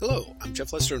Hello, I'm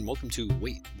Jeff Lester, and welcome to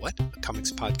Wait, What? A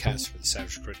comics podcast for the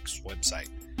Savage Critics website.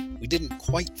 We didn't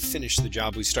quite finish the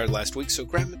job we started last week, so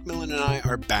Grant McMillan and I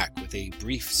are back with a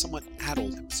brief, somewhat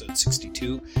addled episode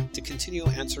 62 to continue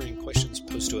answering questions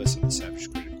posed to us on the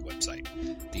Savage Critic website.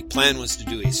 The plan was to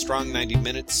do a strong 90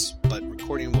 minutes, but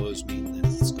recording woes mean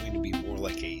that it's going to be more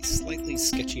like a slightly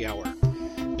sketchy hour.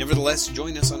 Nevertheless,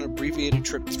 join us on an abbreviated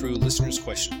trip through listeners'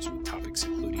 questions with topics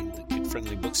including the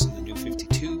kid-friendly books in the New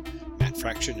 52, Matt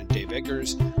Fraction and Dave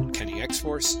Eggers, Uncanny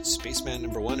X-Force, Spaceman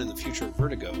 #1 and the Future of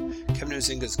Vertigo, Kevin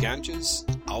Huizinga's Ganges,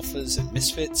 Alphas and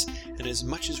Misfits, and as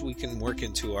much as we can work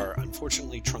into our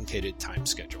unfortunately truncated time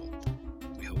schedule.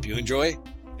 We hope you enjoy,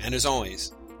 and as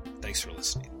always, thanks for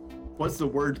listening. What's the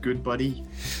word, good buddy?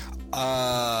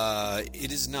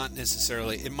 It is not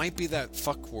necessarily. It might be that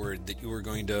fuck word that you were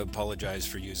going to apologize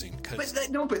for using.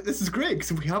 But this is great,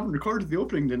 because we haven't recorded the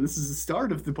opening, then this is the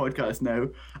start of the podcast now,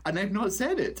 and I've not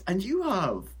said it, and you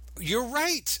have. You're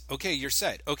right. Okay, you're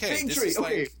set. Okay, Victory. This is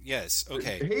okay. Yes,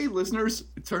 okay. Hey, listeners,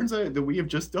 it turns out that we have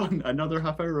just done another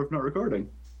half hour of not recording.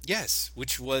 Yes,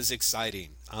 which was exciting.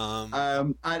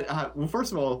 Well,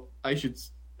 first of all,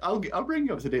 I'll bring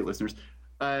you up to date, listeners.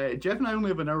 Jeff and I only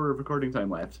have an hour of recording time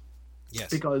left. Yes.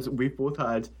 Because we've both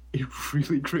had a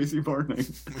really crazy morning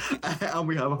and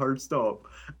we have a hard stop.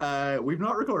 We've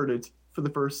not recorded for the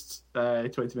first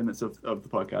 20 minutes of the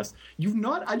podcast. You've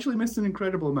not actually missed an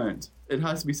incredible amount, it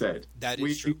has to be said. That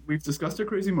is true. We've discussed our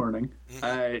crazy morning.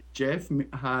 Mm-hmm. Jeff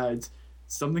had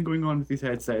something going on with his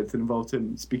headset that involved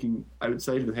him speaking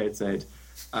outside of the headset.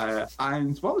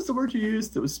 And what was the word you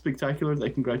used that was spectacular that I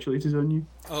congratulated on you?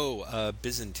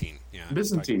 Byzantine. Yeah,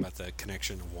 Byzantine. About the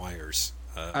connection of wires.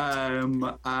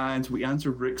 And we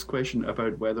answered Rick's question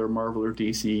about whether Marvel or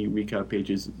DC recap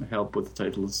pages help with the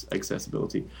title's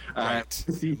accessibility. Right.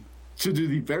 To do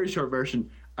the very short version,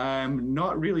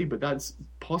 not really, but that's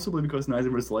possibly because neither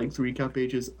of us like the recap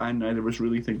pages, and neither of us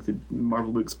really think that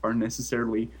Marvel books are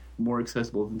necessarily more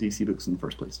accessible than DC books in the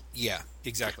first place. Yeah,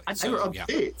 exactly. And they were up to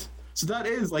date. So that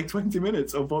is like 20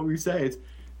 minutes of what we said,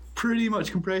 pretty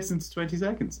much compressed into 20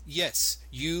 seconds. Yes.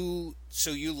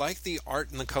 So you like the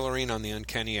art and the coloring on the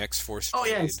Uncanny X-Force trade? Oh,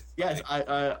 yes.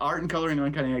 Right? Art and coloring on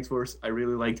Uncanny X-Force, I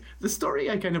really liked. The story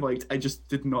I kind of liked. I just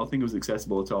did not think it was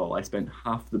accessible at all. I spent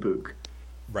half the book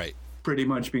pretty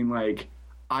much being like,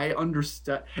 I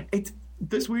understand. It's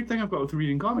this weird thing I've got with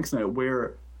reading comics now,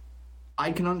 where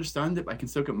I can understand it, but I can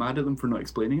still get mad at them for not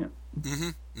explaining it. Mm-hmm.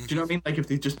 Do you know what I mean? Like if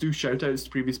they just do shout-outs to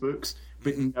previous books,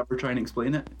 but never try and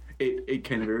explain it, it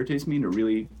kind of irritates me, and it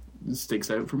really sticks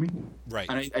out for me. Right.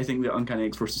 And I think that Uncanny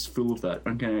X-Force is full of that.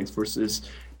 Uncanny X-Force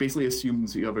basically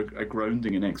assumes that you have a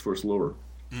grounding in X-Force lore.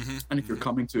 Mm-hmm. And if you're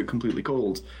coming to it completely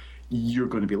cold, you're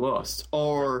going to be lost.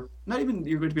 Or not even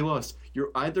you're going to be lost.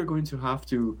 You're either going to have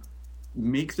to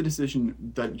make the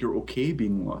decision that you're okay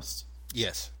being lost.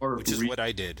 Yes, which is what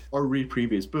I did. Or read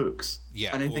previous books.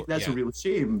 Yeah. And I think that's a real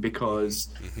shame, because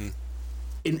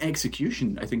in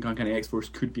execution, I think Uncanny X-Force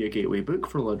could be a gateway book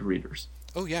for a lot of readers.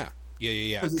 Oh, yeah.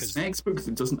 Yeah. Because it's an X book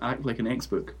that doesn't act like an X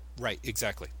book. Right,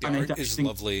 exactly. The art is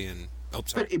lovely and... Oh,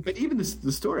 sorry. But even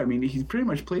the story, I mean, he pretty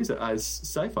much plays it as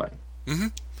sci-fi. Mm-hmm.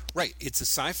 Right, it's a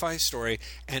sci-fi story,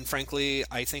 and frankly,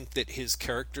 I think that his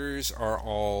characters are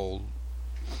all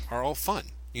fun.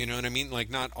 You know what I mean? Like,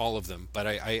 not all of them, but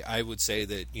I would say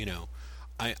that,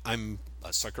 I'm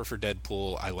a sucker for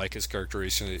Deadpool. I like his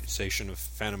characterization of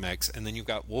Phantom X, and then you've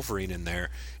got Wolverine in there.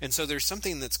 And so there's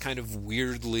something that's kind of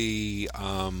weirdly,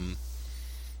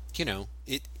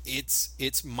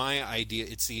 it's my idea.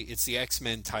 It's the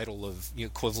X-Men title of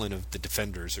equivalent of the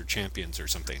Defenders or Champions or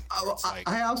something.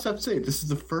 I also have to say, this is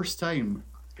the first time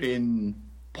in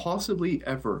possibly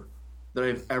ever that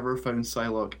I've ever found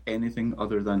Psylocke anything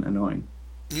other than annoying.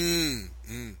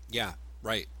 Yeah,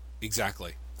 right.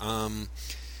 Exactly.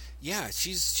 Yeah,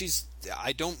 she's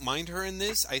I don't mind her in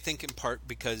this. I think in part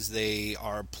because they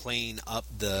are playing up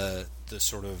the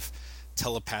sort of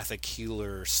telepathic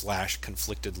healer /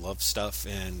 conflicted love stuff,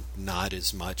 and not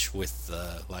as much with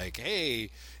the like, hey,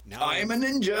 now I'm a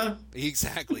ninja.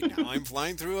 Exactly. Now I'm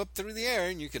flying up through the air,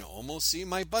 and you can almost see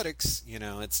my buttocks.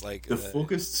 It's like the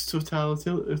focused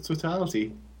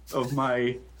totality of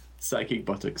my psychic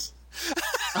buttocks.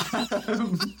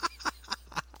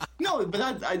 No, but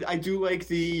I do like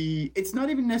it's not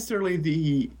even necessarily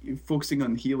the focusing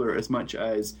on the healer as much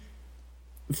as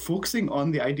focusing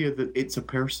on the idea that it's a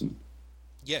person.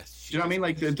 Yes. Do you know what I mean?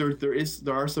 Like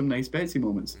there are some nice Betsy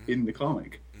moments in the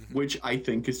comic, which I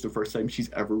think is the first time she's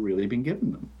ever really been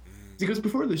given them. Because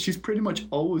before this, she's pretty much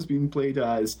always been played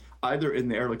as, either in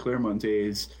the early Claremont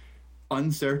days,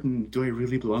 uncertain, do I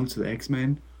really belong to the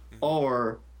X-Men?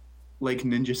 Or like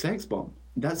Ninja Sex Bomb.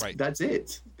 That's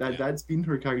it. That's been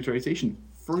her characterization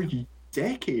for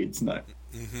decades now.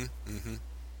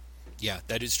 Yeah,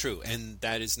 that is true, and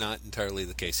that is not entirely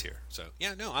the case here. So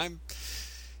yeah, no, I'm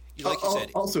like you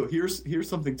said. Also, here's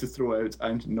something to throw out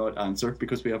and not answer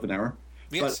because we have an hour.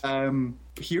 Yes. But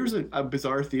here's a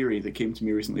bizarre theory that came to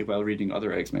me recently while reading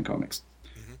other X-Men comics.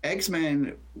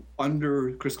 X-Men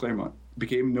under Chris Claremont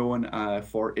became known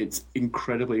for its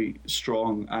incredibly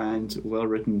strong and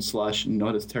well-written /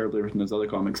 not as terribly written as other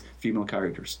comics female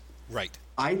characters. Right.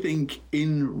 I think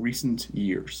in recent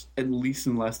years, at least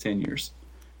in the last 10 years,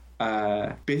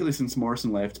 basically since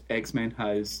Morrison left, X-Men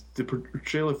has the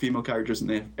portrayal of female characters in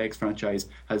the X franchise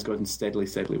has gotten steadily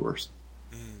worse.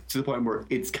 To the point where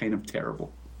it's kind of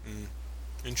terrible.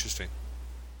 Interesting.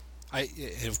 I'm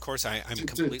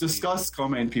completely... Discuss,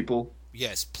 comment, people.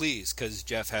 Yes, please, because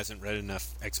Jeff hasn't read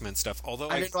enough X-Men stuff. Although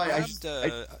I grabbed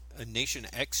a Nation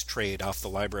X trade off the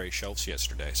library shelves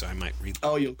yesterday, so I might read that.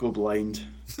 Oh, you'll go blind.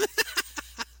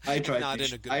 I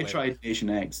tried Nation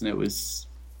X, and it was...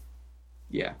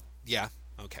 Yeah. Yeah?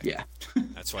 Okay. Yeah.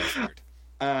 That's what I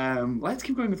figured. Let's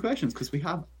keep going with questions, because we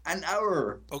have an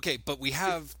hour. Okay, but we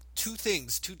have... two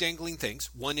dangling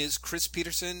things. One is Chris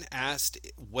Peterson asked,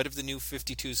 what if the new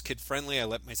 52 is kid-friendly? I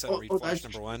let my son read Flash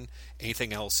number 1.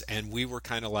 Anything else? And we were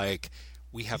kind of like,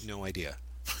 we have no idea.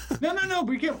 No.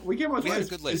 We came with a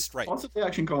good list, right. Possibly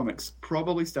Action Comics,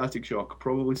 probably Static Shock,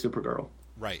 probably Supergirl.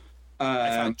 Right. I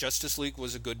thought Justice League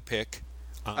was a good pick.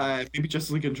 Maybe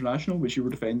Justice League International, which you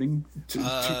were defending,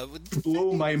 to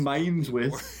blow my mind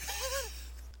with.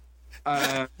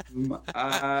 And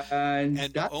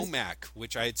OMAC,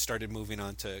 which I had started moving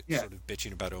on to sort of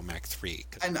bitching about OMAC 3.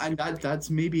 And that's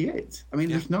maybe it. I mean,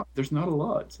 there's not a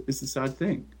lot. It's a sad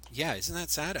thing. Yeah, isn't that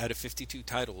sad? Out of 52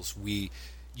 titles,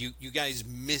 you guys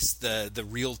missed the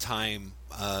real-time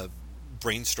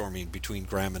brainstorming between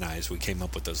Graham and I as we came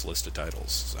up with those list of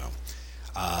titles. So,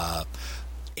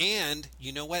 and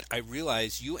you know what? I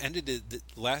realized you ended the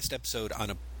last episode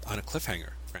on a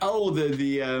cliffhanger. Friend. Oh,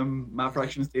 the Matt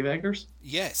Fraction's Dave Eggers?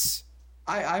 Yes.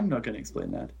 I'm not going to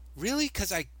explain that. Really?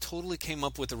 Because I totally came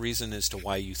up with a reason as to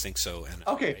why you think so. And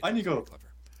okay, on you go. Clever.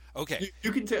 Okay.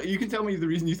 You can tell me the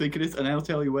reason you think it is, and I'll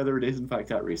tell you whether it is in fact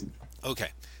that reason. Okay.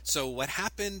 So what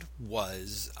happened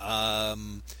was,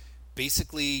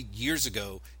 basically years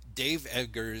ago, Dave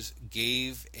Eggers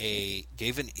gave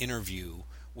an interview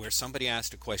where somebody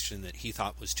asked a question that he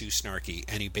thought was too snarky,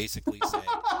 and he basically said,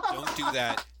 "Don't do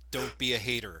that. Don't be a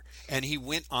hater." And he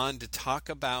went on to talk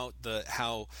about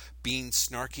how being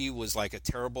snarky was like a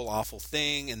terrible, awful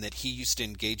thing, and that he used to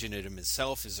engage in it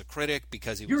himself as a critic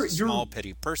because he was a small,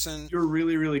 petty person. You're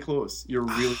really, really close. You're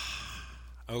really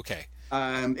okay.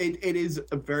 It is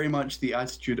very much the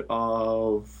attitude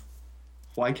of,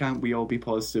 why can't we all be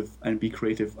positive and be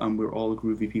creative, and we're all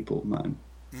groovy people, man.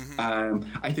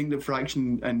 I think that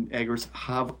Fraction and Eggers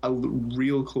have a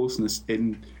real closeness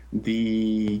in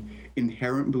the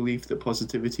inherent belief that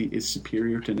positivity is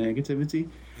superior to negativity,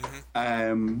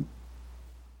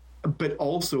 but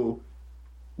also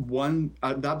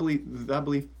that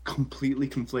belief completely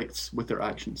conflicts with their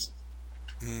actions,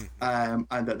 and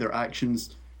that their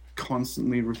actions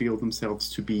constantly reveal themselves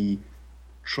to be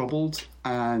troubled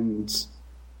and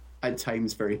at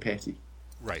times very petty.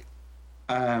 Right.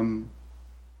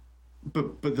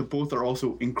 But the both are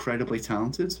also incredibly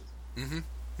talented.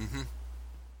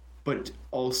 But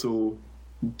also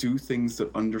do things that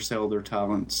undersell their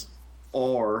talents,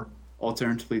 or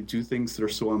alternatively do things that are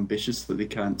so ambitious that they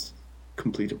can't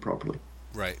complete it properly.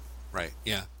 Right.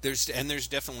 Yeah. There's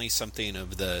definitely something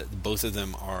of both of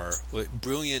them are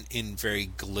brilliant in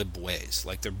very glib ways.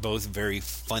 Like they're both very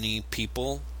funny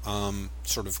people,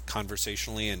 sort of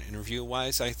conversationally and interview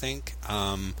wise, I think.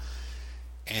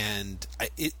 And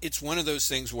it's one of those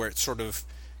things where it's sort of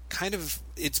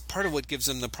it's part of what gives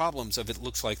them the problems of it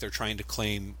looks like they're trying to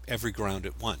claim every ground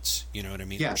at once. You know what I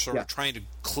mean? They're sort of trying to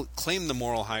claim the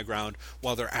moral high ground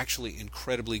while they're actually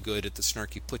incredibly good at the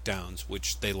snarky put-downs,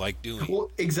 which they like doing. Well,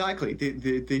 exactly.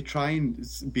 They try and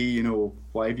be,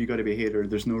 why have you got to be a hater?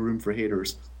 There's no room for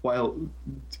haters, while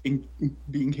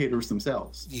being haters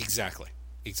themselves. Exactly.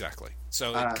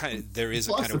 So there is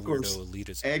a kind of weirdo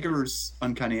elitism. Eggers'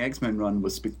 Uncanny X-Men run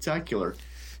was spectacular.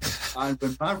 And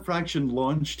when Matt Fraction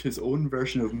launched his own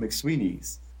version of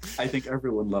McSweeney's, I think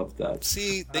everyone loved that.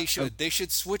 See, they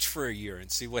should switch for a year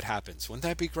and see what happens. Wouldn't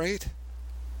that be great?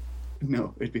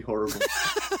 No, it'd be horrible.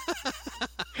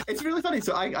 It's really funny.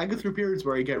 So I go through periods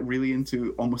where I get really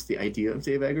into almost the idea of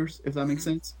Dave Eggers, if that makes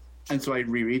sense. And so I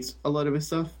reread a lot of his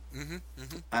stuff.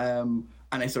 And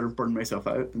I sort of burn myself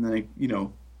out, and then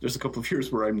there's a couple of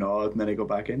years where I'm not, and then I go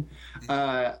back in.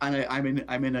 And I'm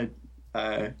in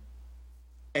a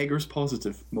Eggers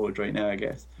positive mode right now, I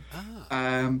guess.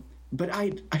 But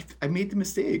I made the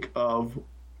mistake of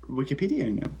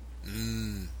Wikipediaing him.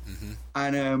 Mm-hmm.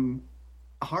 And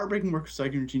Heartbreaking Work of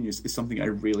Psychic Genius is something I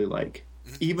really like.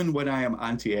 Mm-hmm. Even when I am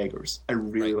anti-Eggers, I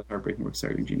really like Heartbreaking Work of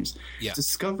Psychic Genius. Yeah.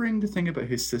 Discovering the thing about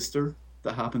his sister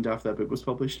that happened after that book was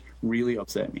published really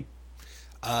upset me.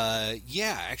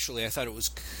 Yeah, actually, I thought it was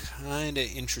kind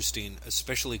of interesting,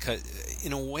 especially because,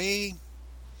 in a way,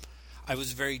 I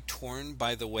was very torn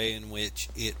by the way in which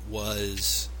it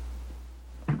was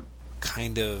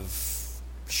kind of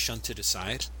shunted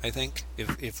aside, I think,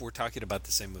 if we're talking about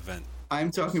the same event. I'm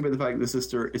talking about the fact that the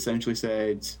sister essentially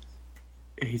said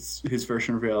his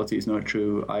version of reality is not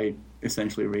true. I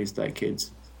essentially raised that kid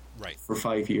for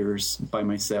 5 years by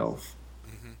myself.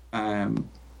 Mm-hmm.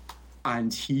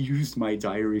 And he used my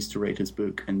diaries to write his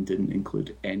book and didn't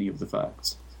include any of the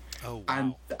facts. Oh,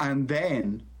 wow. And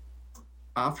then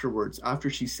afterwards, after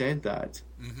she said that,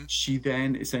 mm-hmm. she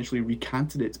then essentially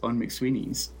recanted it on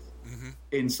McSweeney's mm-hmm.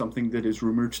 in something that is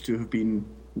rumored to have been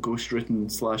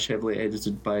ghostwritten / heavily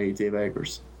edited by Dave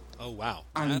Eggers. Oh, wow.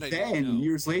 And then,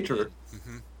 years later,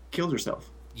 mm-hmm. killed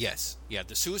herself. Yes. Yeah,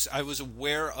 the suicide. I was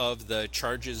aware of the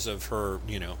charges of her,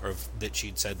 or that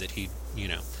she'd said that he,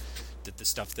 that the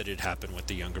stuff that had happened with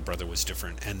the younger brother was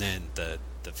different, and then the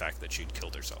fact that she'd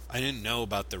killed herself. I didn't know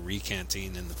about the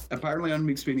recanting and apparently on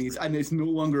McSweeney's, and it's no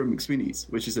longer on McSweeney's,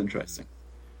 which is interesting.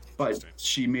 But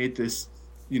she made this,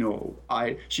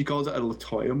 she calls it a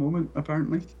LaToya moment,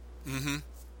 apparently.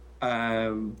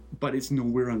 Mm-hmm. But it's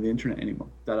nowhere on the internet anymore,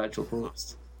 that actual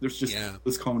post. There's just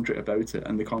this commentary about it,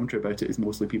 and the commentary about it is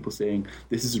mostly people saying,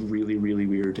 this is really, really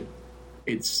weird.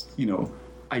 It's,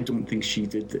 I don't think she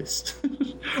did this.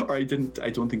 Or I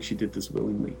don't think she did this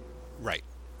willingly. Right.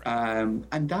 And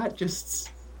that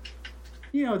just,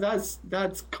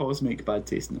 that's cosmic bad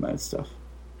taste in the mouth stuff.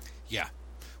 Yeah.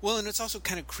 Well, and it's also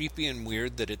kind of creepy and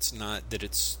weird that it's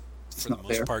for the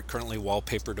most part currently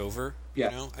wallpapered over.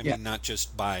 Yeah. I mean, not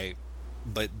just by,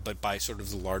 but by sort of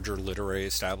the larger literary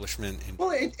establishment.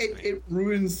 Well, it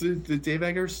ruins the Dave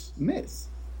Eggers myth.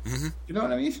 Mm-hmm. You know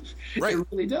what I mean? Right. It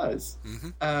really does.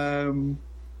 Mm-hmm.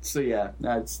 So yeah,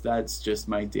 that's just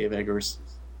my Dave Eggers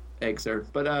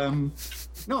excerpt. But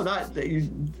no,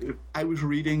 I was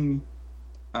reading.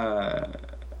 I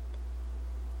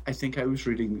think I was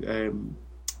reading.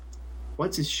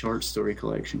 What's his short story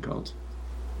collection called?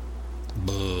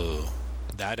 Boo.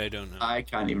 That I don't know. I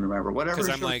can't even remember. Whatever.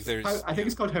 Because I'm like, there's. I think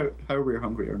it's called How We're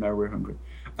Hungry or Now We're Hungry.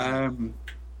 I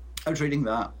was reading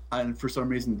that, and for some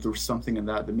reason there was something in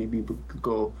that made me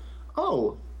go,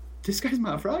 "Oh, this guy's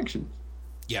Matt Fraction."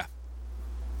 Yeah.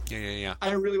 Yeah.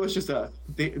 And it really was just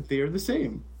they are the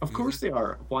same. Of course they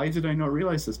are. Why did I not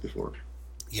realize this before?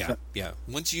 Yeah.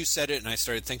 Once you said it and I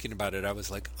started thinking about it, I was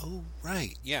like, oh,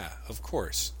 right. Yeah, of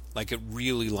course. Like, it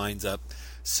really lines up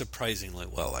surprisingly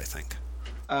well, I think.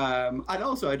 And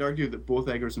also, I'd argue that both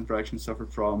Eggers and Fraction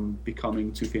suffered from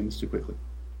becoming too famous too quickly.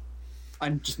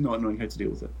 And just not knowing how to deal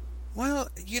with it. Well,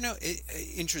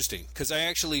 interesting. Because I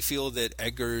actually feel that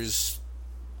Eggers...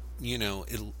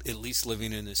 at least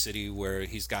living in a city where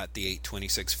he's got the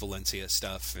 826 Valencia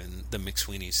stuff and the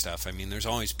McSweeney stuff. I mean, there's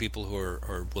always people who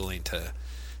are willing to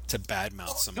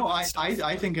badmouth some of that stuff.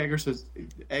 I think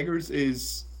Eggers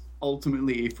is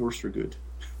ultimately a force for good.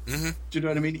 Mm-hmm. Do you know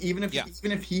what I mean? Even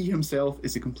if he himself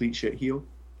is a complete shitheel.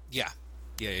 Yeah.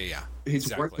 His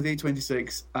work with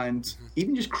 826 and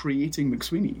even just creating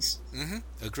McSweeney's. Mm-hmm.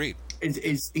 Agreed.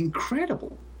 Is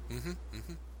incredible. Mm-hmm.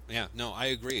 Mm-hmm. Yeah, no, I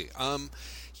agree.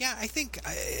 Yeah, I think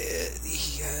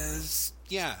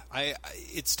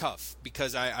it's tough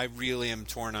because I really am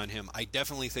torn on him. I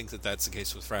definitely think that that's the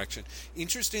case with Fraction.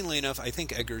 Interestingly enough, I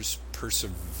think Eggers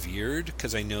persevered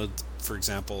because I know, for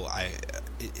example,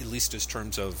 at least in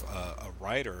terms of a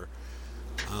writer,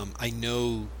 I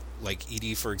know like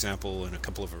Edie, for example, and a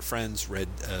couple of her friends read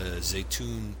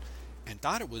Zaytoon and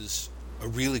thought it was a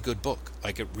really good book.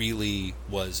 Like it really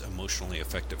was emotionally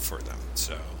effective for them.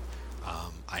 So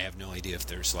I have no idea if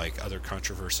there's like other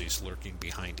controversies lurking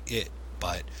behind it,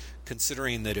 but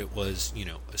considering that it was,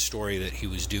 a story that he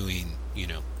was doing,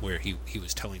 where he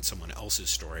was telling someone else's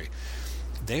story,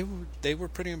 they were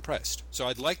pretty impressed. So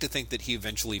I'd like to think that he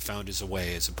eventually found his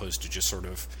way as opposed to just sort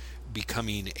of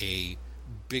becoming a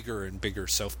bigger and bigger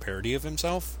self-parody of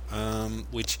himself,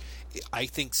 which I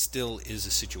think still is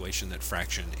a situation that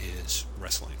Fraction is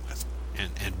wrestling with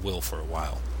and will for a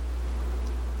while.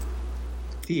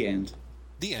 The end.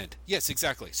 Yes,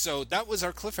 exactly. So that was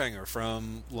our cliffhanger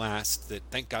from last. That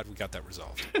thank God we got that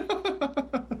resolved.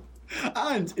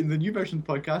 And in the new version of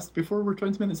the podcast, before we're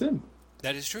 20 minutes in.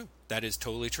 That is true. That is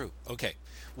totally true. Okay.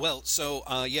 Well, so,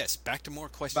 yes, back to more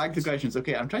questions. Back to questions.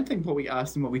 Okay, I'm trying to think what we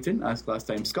asked and what we didn't ask last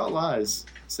time. Scott Laz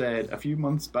said, a few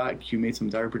months back, you made some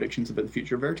dire predictions about the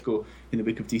future of Vertigo in the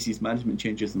wake of DC's management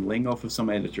changes and laying off of some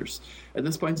editors. At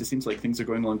this point, it seems like things are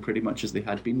going along pretty much as they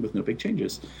had been with no big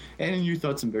changes. Any new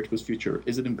thoughts on Vertigo's future?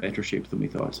 Is it in better shape than we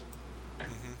thought?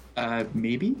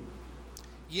 Maybe?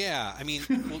 Yeah, I mean,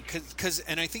 well, because,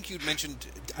 and I think you'd mentioned,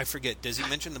 I forget, does he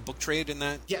mention the book trade in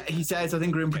that? Yeah, he says, I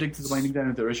think Graham predicted the winding down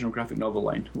of the original graphic novel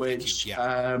line, which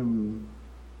I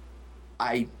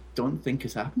don't think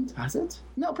has happened, has it?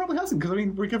 No, it probably hasn't, because, I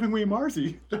mean, we're giving away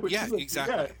Marzi. Yeah,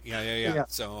 exactly. Yeah.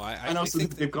 So and also, I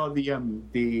think they've got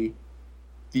the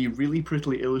really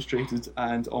prettily illustrated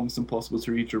and almost impossible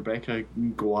to read Rebecca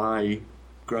Guai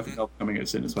graphic novel coming out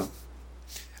soon as well.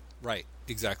 Right,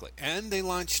 exactly. And they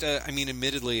launched, I mean,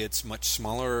 admittedly, it's much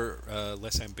smaller,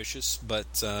 less ambitious,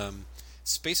 but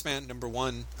Spaceman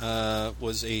 #1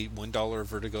 was a $1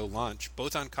 Vertigo launch,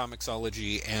 both on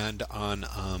Comixology and on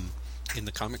in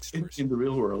the comic stores. In the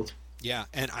real world. Yeah,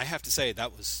 and I have to say,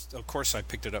 that was, of course, I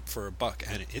picked it up for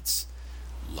 $1, and it's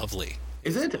lovely.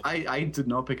 Is it? I did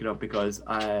not pick it up because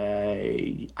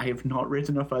I have not read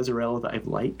enough Azzarello that I've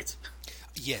liked.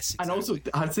 Yes, exactly. And also,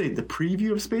 I'd say the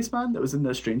preview of Spaceman that was in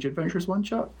the Strange Adventures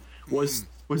one-shot was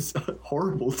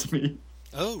horrible to me.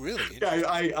 Oh, really?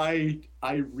 Yeah,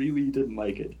 I really didn't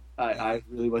like it. I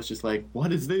really was just like,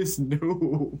 what is this?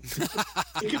 No.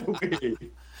 Take it away.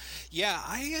 Yeah,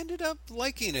 I ended up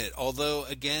liking it. Although,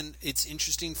 again, it's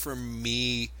interesting for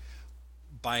me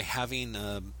by having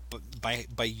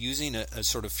by using a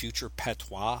sort of future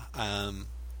patois.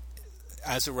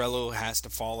 Azzarello has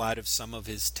to fall out of some of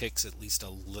his tics at least a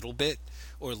little bit,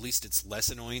 or at least it's less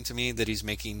annoying to me that he's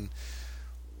making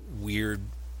weird,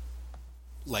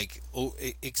 like,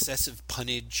 excessive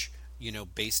punnage,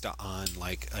 based on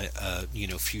like a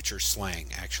future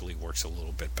slang actually works a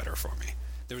little bit better for me.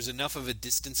 There was enough of a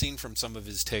distancing from some of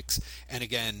his tics, and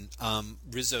again,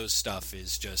 Rizzo's stuff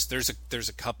is just there's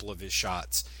a couple of his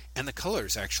shots, and the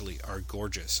colors actually are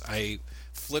gorgeous. I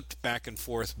flipped back and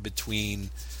forth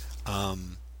between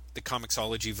the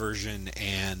Comixology version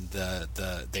and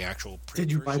the actual print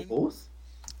Did you version. buy both?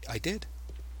 I did.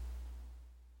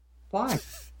 Why?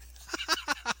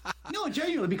 No,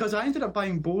 genuinely, because I ended up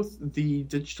buying both the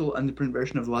digital and the print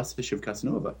version of the last issue of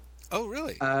Casanova. Oh,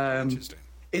 really? Interesting.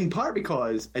 In part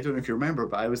because, I don't know if you remember,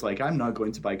 but I was like, I'm not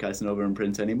going to buy Casanova in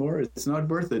print anymore. It's not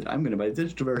worth it. I'm going to buy the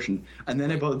digital version. And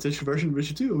then I bought the digital version of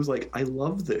issue 2. I was like, I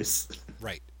love this.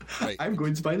 Right. I'm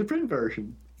going to buy the print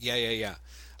version. Yeah.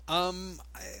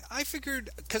 I figured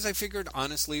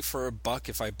honestly for $1,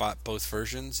 if I bought both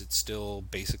versions, it's still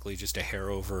basically just a hair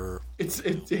over. It's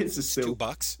still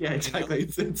 $2. Yeah, exactly.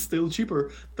 It's still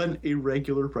cheaper than a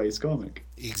regular price comic.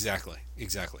 Exactly.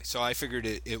 So I figured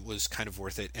it was kind of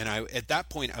worth it, and at that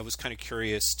point I was kind of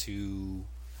curious to.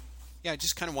 Yeah, I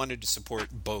just kind of wanted to support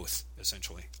both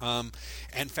essentially.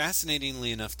 And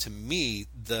fascinatingly enough, to me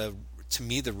the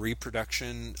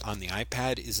reproduction on the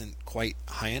iPad isn't quite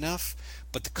high enough,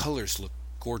 but the colors look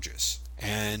gorgeous.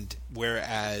 And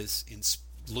whereas in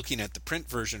looking at the print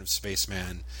version of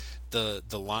Spaceman, the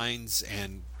lines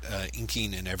and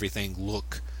inking and everything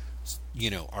look,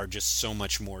 are just so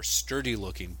much more sturdy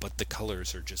looking, but the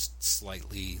colors are just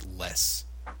slightly less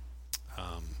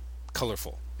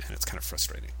colorful, and it's kind of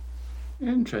frustrating.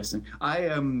 Interesting. I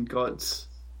got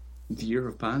the Year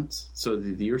of Pants, so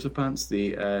the Years of Pants,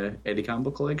 the Eddie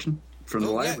Campbell collection from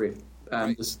the library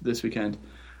this weekend,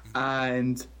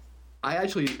 and I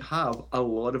actually have a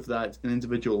lot of that in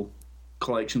individual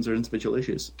collections or individual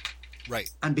issues.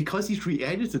 Right. And because he's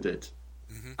re-edited it,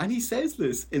 and he says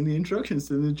this in the introductions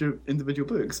to the individual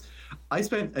books, I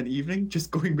spent an evening just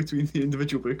going between the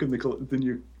individual book and the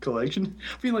new collection,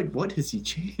 being like, what has he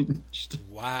changed?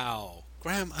 Wow.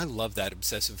 Graham, I love that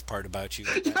obsessive part about you.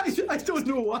 I don't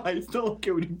know why. It's not like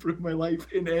it would improve my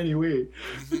life in any way.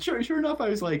 But sure enough, I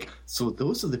was like, so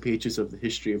those are the pages of the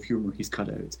history of humor he's cut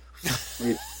out.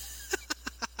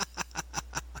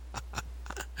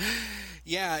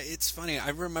 Yeah, it's funny.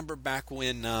 I remember back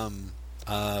when,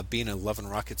 being a Love and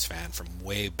Rockets fan from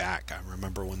way back, I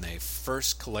remember when they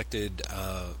first collected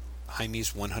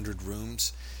Jaime's 100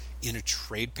 Rooms in a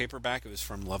trade paperback. It was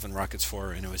from Love and Rockets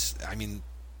 4, and it was,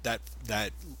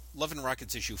 that Love and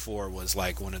Rockets issue 4 was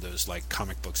like one of those like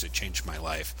comic books that changed my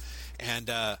life. And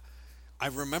I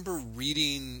remember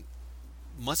reading,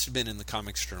 must have been in the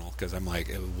Comics Journal, because I'm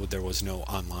like, there was no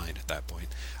online at that point,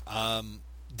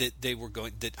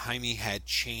 that Jaime had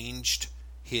changed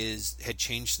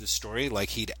the story, like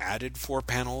he'd added 4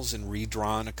 panels and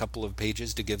redrawn a couple of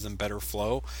pages to give them better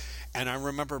flow. And I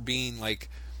remember being like,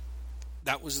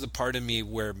 that was the part of me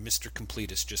where Mr.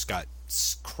 Completist just got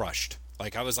crushed.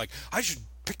 Like, I was like, I should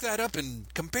pick that up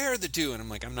and compare the two. And I'm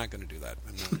like, I'm not going to do that.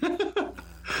 I'm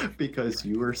not. Because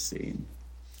you are sane.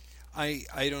 I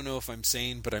don't know if I'm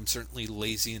sane, but I'm certainly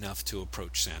lazy enough to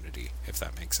approach sanity, if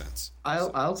that makes sense.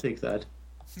 I'll take that.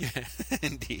 Yeah,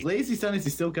 indeed. Lazy sanity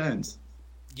still counts.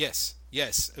 Yes,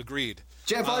 agreed.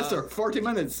 Jeff Lester, 40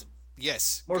 minutes.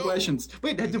 Yes. More questions.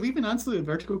 Wait, did we even answer the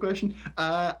Vertigo question?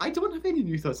 I don't have any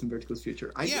new thoughts on Vertigo's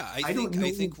future. I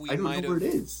think we might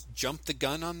have jumped the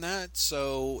gun on that.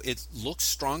 So it looks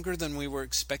stronger than we were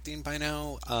expecting by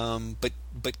now.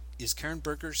 But is Karen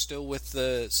Berger still with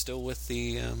the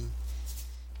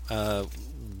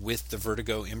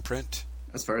Vertigo imprint?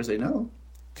 As far as I know.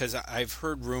 Because I've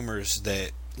heard rumors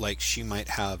that like she might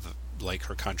have like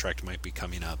her contract might be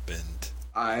coming up and.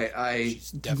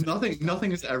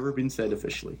 Nothing has ever been said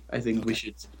officially. I think we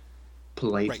should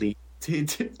politely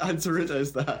answer it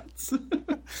as that.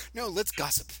 No, let's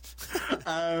gossip.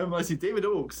 I see. David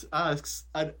Oakes asks,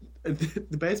 the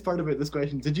best part about this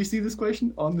question. Did you see this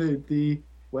question on the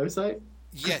website?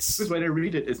 Yes. Because when I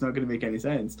read it, it's not going to make any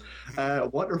sense.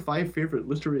 What are 5 favorite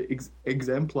literary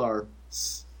exemplars?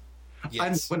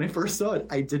 Yes. And when I first saw it,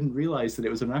 I didn't realize that it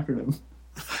was an acronym,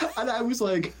 and I was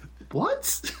like, "What?"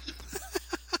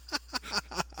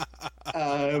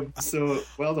 So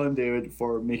well done, David,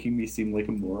 for making me seem like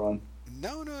a moron.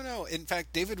 No. In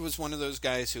fact, David was one of those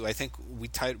guys who I think we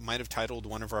might have titled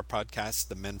one of our podcasts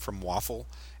 "The Men from Waffle,"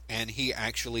 and he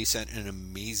actually sent an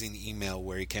amazing email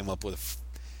where he came up with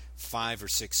 5 or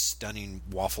 6 stunning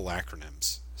waffle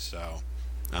acronyms. So,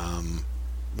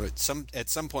 but at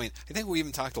some point, I think we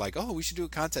even talked like, "Oh, we should do a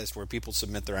contest where people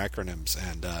submit their acronyms,"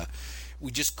 and we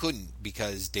just couldn't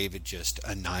because David just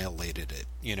annihilated it.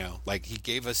 You know, like he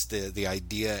gave us the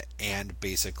idea and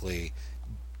basically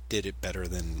did it better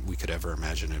than we could ever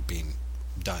imagine it being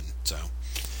done. So,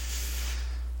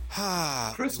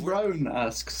 Chris Brown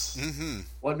asks,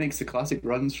 what makes the classic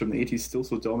runs from the 80s still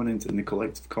so dominant in the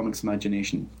collective comics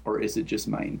imagination, or is it just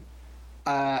mine?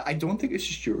 I don't think it's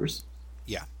just yours.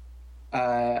 Yeah.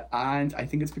 And I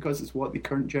think it's because it's what the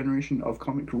current generation of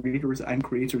comic readers and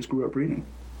creators grew up reading.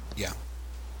 Yeah.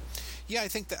 Yeah, I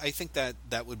think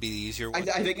that would be the easier one.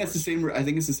 I think it's the same. I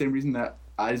think it's the same reason that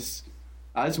as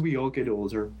we all get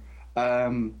older,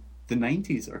 the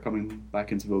 90s are coming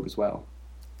back into vogue as well.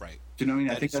 Right. Do you know what I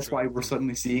mean? I think that's true. Why we're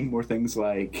suddenly seeing more things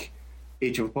like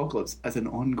Age of Apocalypse as an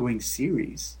ongoing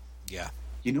series. Yeah.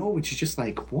 You know, which is just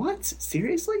like, what?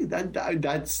 Seriously?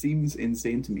 That seems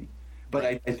insane to me. But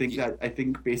right. I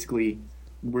think basically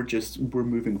we're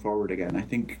moving forward again. I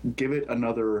think give it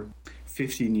another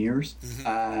 15 years,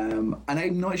 and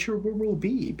I'm not sure where we'll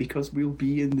be, because we'll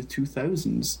be in the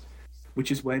 2000s, which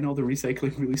is when all the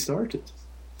recycling really started.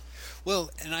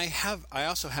 Well, and I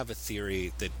also have a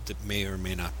theory that may or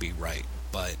may not be right,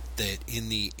 but that in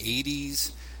the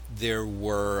 80s there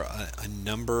were a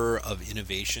number of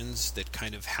innovations that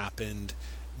kind of happened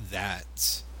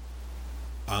that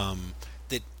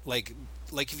that like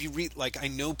if you read, like, I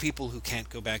know people who can't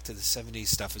go back to the 70s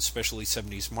stuff, especially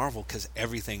 70s Marvel, because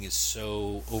everything is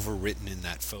so overwritten in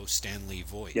that faux Stan Lee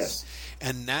voice. Yes.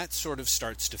 And that sort of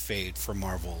starts to fade for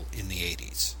Marvel in the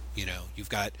 80s. You know, you've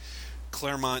got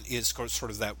Claremont is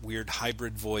sort of that weird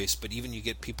hybrid voice, but even you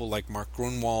get people like Mark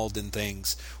Grunwald and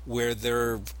things where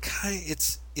they're kind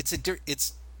of,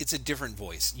 it's a different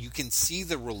voice. You can see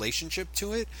the relationship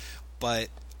to it, but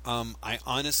I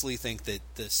honestly think that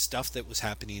the stuff that was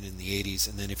happening in the 80s,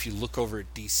 and then if you look over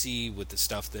at DC with the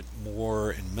stuff that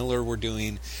Moore and Miller were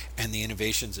doing and the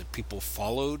innovations that people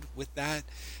followed with that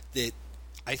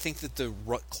I think that the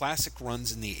classic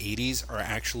runs in the 80s are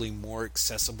actually more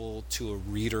accessible to a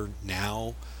reader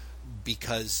now,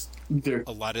 because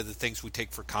a lot of the things we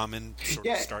take for common sort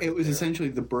of started it was there. Essentially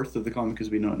the birth of the comic as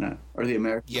we know it now, or the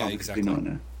American comic as we know it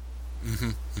now.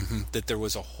 That there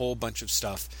was a whole bunch of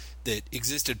stuff that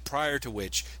existed prior to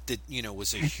which that, you know,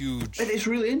 was a huge... But it's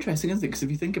really interesting, isn't it? Because if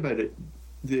you think about it,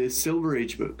 the Silver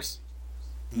Age books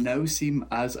now seem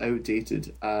as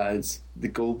outdated as the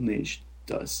Golden Age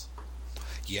does.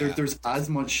 Yeah. There's as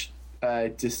much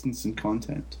distance in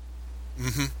content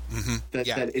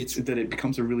that it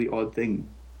becomes a really odd thing.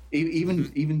 Even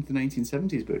the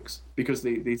 1970s books, because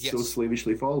they so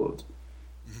slavishly followed.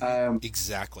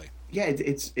 Exactly. Yeah,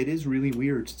 it is really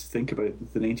weird to think about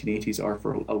the 1980s are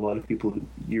for a lot of people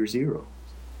year zero.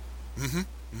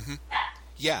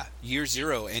 Yeah, year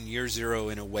zero, and year zero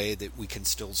in a way that we can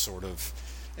still sort of...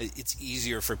 It's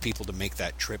easier for people to make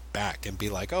that trip back and be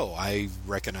like, oh, I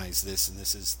recognize this, and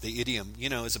this is the idiom, you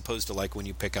know, as opposed to like when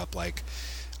you pick up like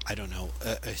I don't know,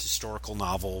 a historical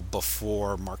novel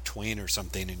before Mark Twain or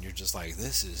something, and you're just like,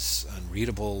 this is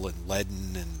unreadable and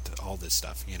leaden and all this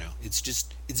stuff. It's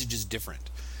just different.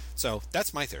 So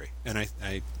that's my theory, and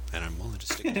I'm willing to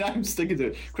stick to it. And I'm sticking to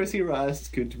it. Chris here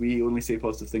asked, could we only say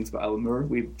positive things about Alan Moore?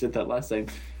 We did that last time.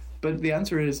 But the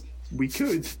answer is, we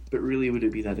could, but really, would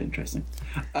it be that interesting?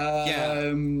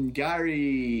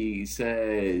 Gary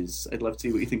says, I'd love to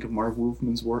see what you think of Marv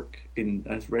Wolfman's work in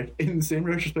the same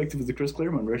retrospective as the Chris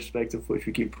Claremont retrospective, which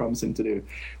we keep promising to do.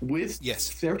 With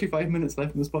 35 minutes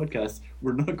left in this podcast,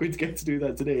 we're not going to get to do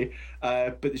that today.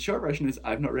 But the short version is,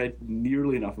 I've not read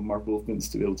nearly enough of Marv Wolfman's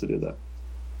to be able to do that.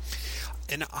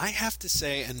 And I have to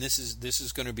say, and this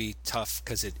is going to be tough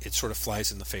because it sort of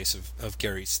flies in the face of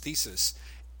Gary's thesis,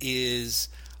 is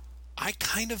I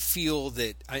kind of feel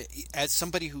that as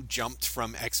somebody who jumped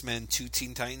from X-Men to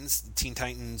Teen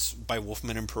Titans by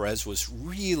Wolfman and Perez was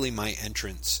really my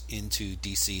entrance into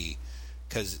DC,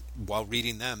 because while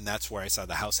reading them, that's where I saw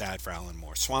the house ad for Alan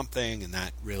Moore Swamp Thing, and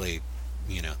that really,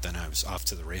 then I was off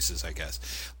to the races, I guess.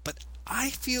 But I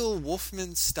feel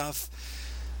Wolfman's stuff,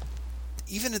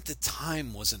 even at the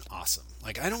time, wasn't awesome.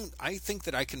 Like, I think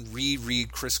that I can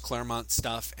reread Chris Claremont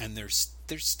stuff, and there's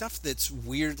stuff that's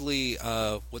weirdly,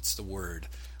 what's the word?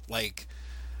 Like,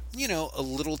 a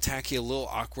little tacky, a little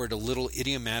awkward, a little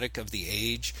idiomatic of the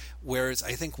age, whereas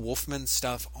I think Wolfman's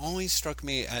stuff always struck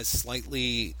me as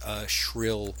slightly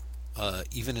shrill,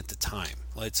 even at the time.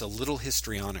 Like, it's a little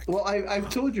histrionic. Well,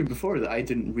 I've told you before that I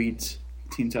didn't read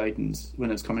Teen Titans when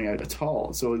it was coming out at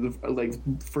all. So,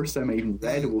 the first time I even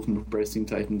read Wolfman Perez Teen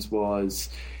Titans was,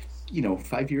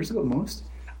 5 years ago at most.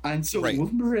 And so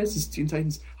Wolfman Perez's Teen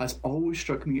Titans has always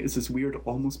struck me as this weird,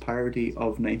 almost parody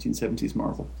of 1970s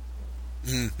Marvel.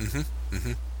 Mm-hmm.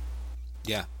 Mm-hmm.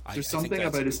 Yeah. There's something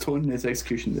about his tone and his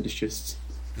execution that is just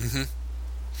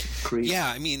crazy. Yeah,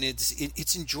 I mean,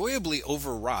 it's enjoyably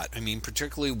overwrought. I mean,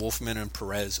 particularly Wolfman and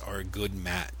Perez are a good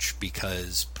match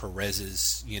because Perez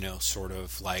is, sort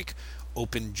of like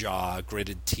open jaw,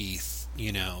 gritted teeth.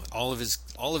 All of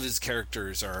his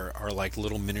characters are like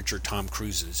little miniature Tom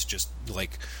Cruises, just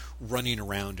like running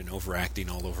around and overacting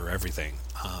all over everything.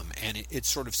 And it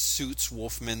sort of suits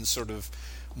Wolfman's sort of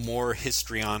more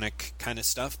histrionic kind of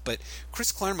stuff. But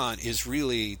Chris Claremont is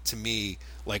really, to me,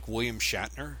 like William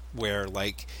Shatner, where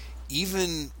like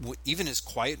even his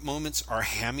quiet moments are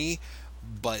hammy,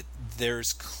 but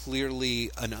there's clearly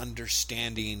an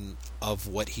understanding of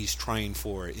what he's trying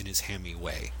for in his hammy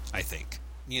way, I think.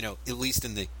 At least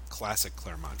in the classic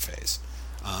Claremont phase.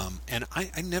 And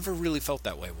I never really felt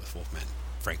that way with Wolfman,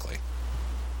 frankly.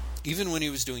 Even when he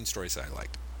was doing stories that I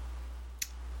liked.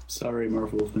 Sorry,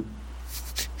 Marv Wolfman.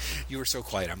 You were so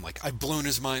quiet. I'm like, I've blown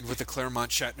his mind with the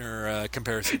Claremont-Shatner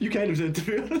comparison. You kind of did, to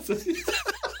be honest.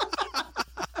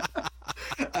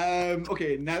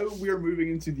 Okay, now we're moving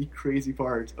into the crazy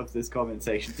part of this comment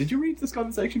section. Did you read this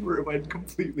comment section where it went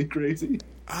completely crazy?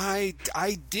 I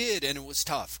did, and it was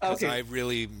tough because I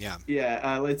really,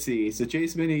 let's see. So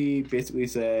Chase Minnie basically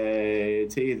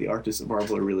said, hey, the artists of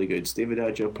Marvel are really good. David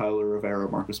Aja, Paulo Rivera,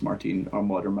 Marcus Martin are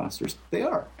modern masters. They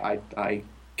are. I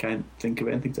can't think of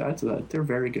anything to add to that. They're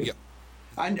very good. Yep.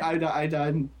 And I'd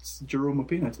add Jerome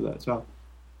Opina to that as well.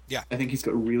 Yeah. I think he's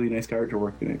got really nice character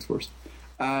work in X-Force.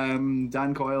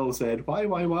 Dan Coyle said, why,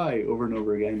 over and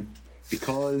over again.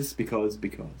 Because.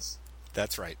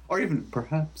 That's right. Or even,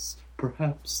 perhaps.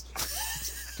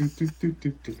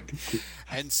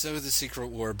 And so the secret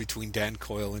war between Dan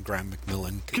Coyle and Graham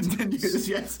McMillan continues.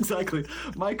 Yes, exactly.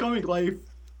 My Comic Life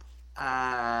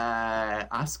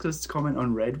asks us to comment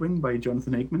on Red Wing by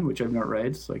Jonathan Hickman, which I've not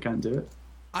read, so I can't do it.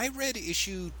 I read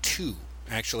issue 2.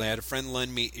 Actually, I had a friend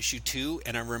lend me issue 2,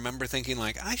 and I remember thinking,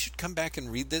 like, I should come back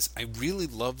and read this. I really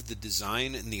loved the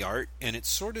design and the art, and it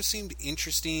sort of seemed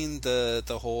interesting,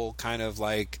 the whole kind of,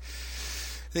 like,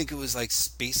 I think it was like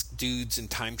space dudes and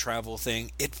time travel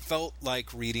thing. It felt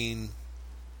like reading...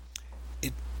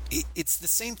 It's the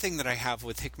same thing that I have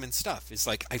with Hickman stuff. It's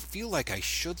like, I feel like I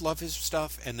should love his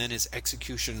stuff, and then his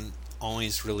execution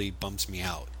always really bumps me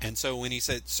out. And so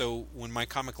when My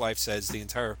Comic Life says the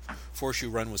entire 4-issue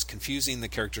run was confusing, the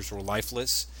characters were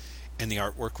lifeless, and the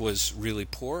artwork was really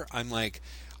poor, I'm like,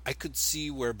 I could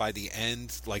see where by the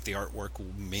end, like, the artwork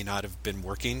may not have been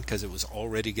working because it was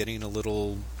already getting a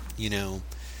little,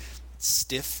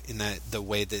 stiff in the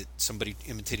way that somebody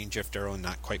imitating Jeff Darrow and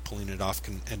not quite pulling it off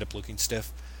can end up looking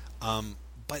stiff.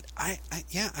 But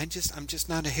I'm just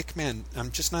not a Hickman.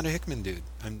 I'm just not a Hickman dude.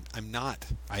 I'm not.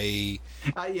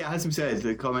 As we said,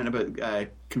 the comment about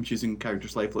confusing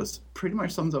characters lifeless pretty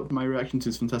much sums up my reaction to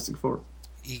his Fantastic Four.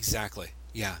 Exactly.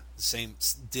 Yeah, same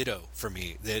ditto for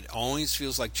me. It always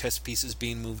feels like chess pieces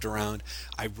being moved around.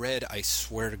 I read, I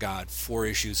swear to God, 4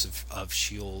 issues of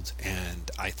S.H.I.E.L.D., and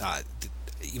I thought,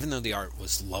 even though the art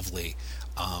was lovely,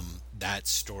 that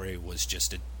story was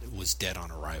just was dead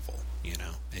on arrival. You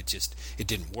know, it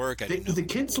didn't work. I didn't know the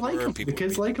kids like him. The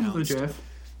kids like him, though, Jeff.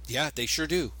 Yeah, they sure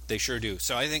do. They sure do.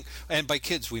 So I think, and by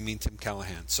kids we mean Tim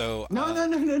Callahan. So no.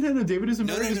 David is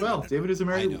American as well. David is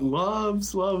American.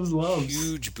 Loves.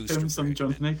 Huge booster. Him some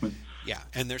Jonathan Hickman. Yeah,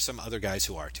 and there's some other guys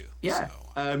who are too. Yeah.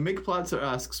 So. Mick Platzer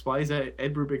asks, why is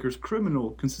Ed Brubaker's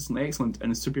Criminal consistently excellent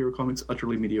and his superhero comics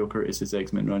utterly mediocre? Is his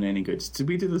X-Men run any good? Did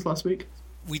we do this last week?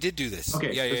 We did do this.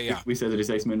 Okay. Yeah. We said that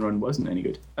his X-Men run wasn't any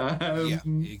good. Yeah,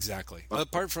 exactly.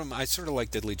 Apart from, I sort of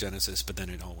like Deadly Genesis, but then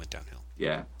it all went downhill.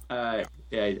 Yeah. I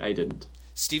didn't.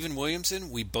 Stephen Williamson,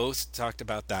 we both talked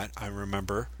about that, I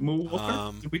remember. Mo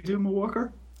Walker? Did we do Mo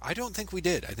Walker? I don't think we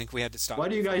did. I think we had to stop. What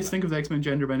do you guys think of the X-Men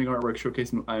gender-bending artwork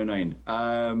showcasing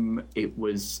IO9? It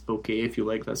was okay if you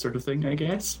like that sort of thing, I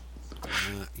guess.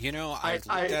 I looked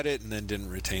at it and then didn't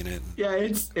retain it. Yeah,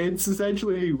 it's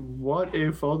essentially, what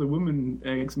if all the women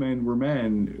X-Men were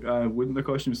men? Wouldn't the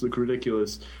costumes look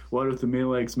ridiculous? What if the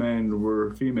male X-Men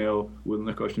were female? Wouldn't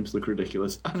the costumes look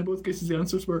ridiculous? And in both cases, the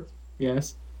answers were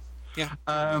yes. Yeah.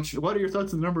 What are your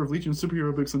thoughts on the number of Legion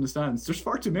superhero books on the stands? There's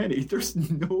far too many. There's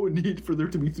no need for there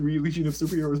to be 3 Legion of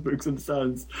Superheroes books on the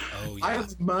stands. Oh, yeah. I am a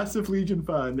massive Legion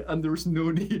fan, and there's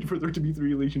no need for there to be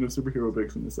 3 Legion of Superhero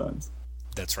books on the stands.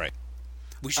 That's right.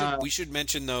 We should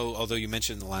mention, though, although you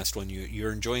mentioned the last one,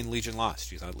 you're enjoying Legion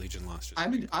Lost. You thought Legion Lost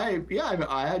was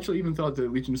I actually even thought the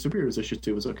Legion of Superheroes issue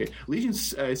 2 was okay.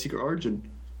 Legion's Secret Origin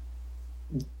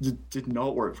did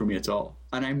not work for me at all,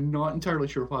 and I'm not entirely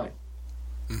sure why.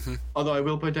 Mm-hmm. Although I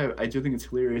will point out, I do think it's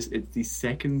hilarious. It's the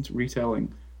second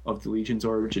retelling of the Legion's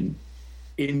origin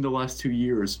in the last 2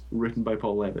 years, written by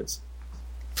Paul Levitz.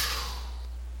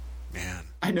 Man,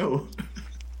 I know.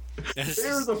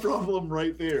 There's a problem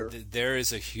right there. There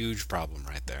is a huge problem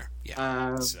right there.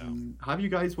 Yeah. Have you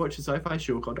guys watched a sci-fi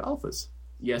show called Alphas?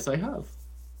 Yes, I have.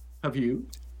 Have you?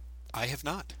 I have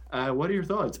not. What are your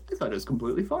thoughts? I thought it was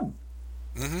completely fun.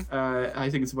 Mm-hmm. I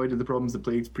think it's avoided the problems that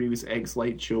plagued previous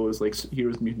X-Light shows like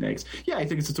Heroes Mutant X. Yeah, I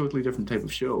think it's a totally different type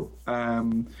of show.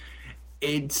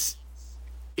 It's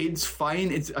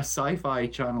fine. It's a sci-fi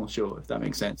channel show, if that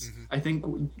makes sense. Mm-hmm. I think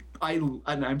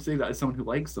and I'm saying that as someone who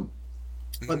likes them.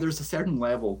 Mm-hmm. But there's a certain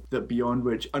level that beyond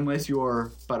which, unless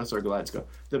you're Battlestar Galactica,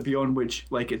 that beyond which,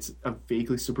 like, it's a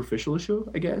vaguely superficial show,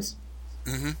 I guess.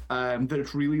 Mm-hmm. That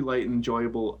it's really light and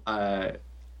enjoyable, and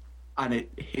it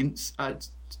hints at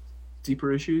deeper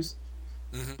issuas,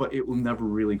 mm-hmm. but it will never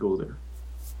really go there.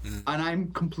 Mm-hmm. And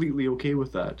I'm completely okay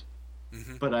with that.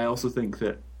 Mm-hmm. But I also think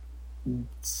that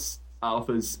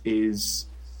Alphas is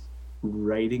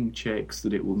writing checks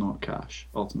that it will not cash,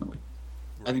 ultimately.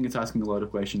 Right. I think it's asking a lot of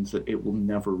questions that it will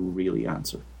never really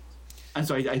answer. And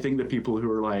so I think that people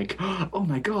who are like, oh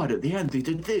my god, at the end they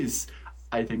did this,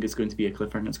 I think it's going to be a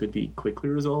cliffhanger. It's going to be quickly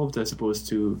resolved as opposed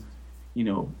to,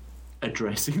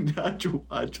 addressing the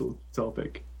actual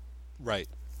topic. Right.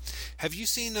 Have you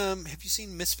seen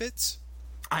Misfits?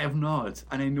 I have not,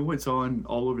 and I know it's on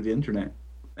all over the internet.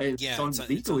 It's on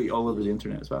legally all over the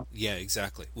internet as well. Yeah,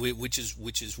 exactly. Which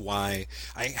is why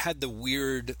I had the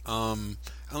weird. I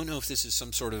don't know if this is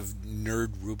some sort of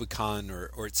nerd Rubicon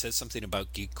or it says something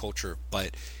about geek culture,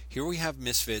 but here we have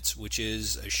Misfits, which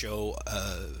is a show,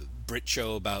 Brit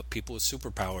show about people with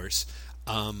superpowers.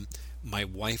 My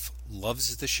wife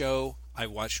loves the show. I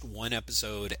watched one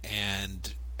episode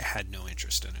and had no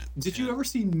interest in it. Did you ever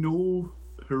see No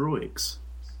Heroics?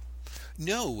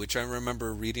 No, which I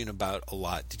remember reading about a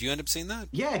lot. Did you end up seeing that?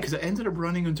 Yeah, because it ended up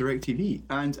running on DirecTV.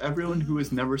 And everyone who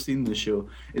has never seen the show,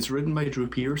 it's written by Drew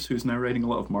Pearce, who's now writing a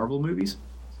lot of Marvel movies.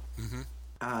 Mm-hmm.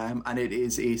 And it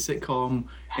is a sitcom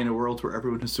in a world where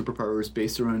everyone has superpowers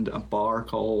based around a bar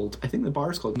called, I think the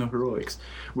bar is called No Heroics,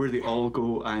 where they all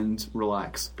go and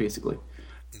relax, basically.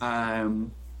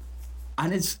 And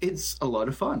it's a lot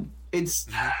of fun. It's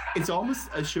almost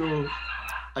a show.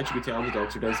 As you can tell, the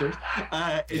dogs are downstairs.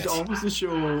 It's almost a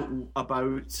show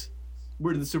about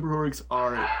where the superheroes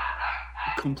are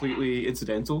completely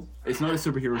incidental. It's not a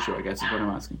superhero show, I guess, is what I'm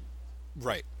asking.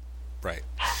 Right.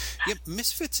 Yep,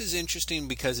 Misfits is interesting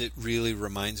because it really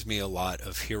reminds me a lot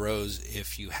of Heroes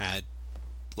if you had,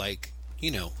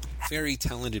 very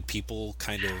talented people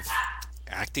kind of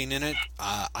acting in it.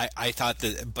 I thought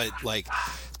that, but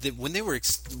when they were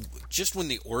just when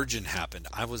the origin happened,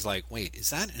 I was like, wait,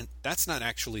 that's not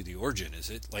actually the origin, is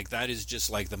it? That is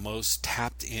just the most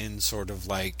tapped in sort of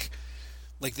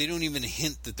Like, they don't even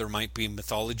hint that there might be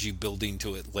mythology building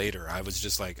to it later. I was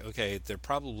just like, okay, there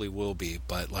probably will be,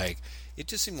 but, like, it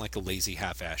just seemed like a lazy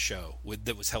half-ass show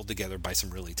that was held together by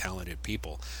some really talented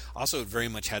people. Also, it very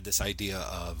much had this idea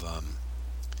of,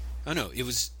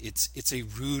 it's a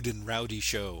rude and rowdy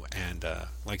show, and,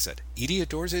 like I said, Edie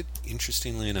adores it,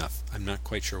 interestingly enough. I'm not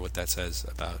quite sure what that says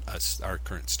about us, our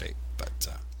current state, but,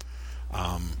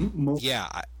 yeah,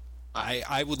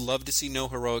 I would love to see No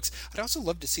Heroics. I'd also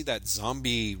love to see that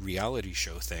zombie reality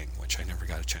show thing, which I never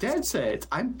got a chance Dead Set.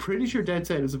 I'm pretty sure Dead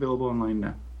Set is available online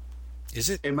now. Is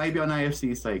it? It might be on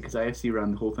IFC's site, because IFC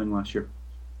ran the whole thing last year.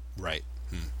 Right.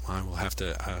 I'll have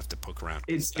to poke around.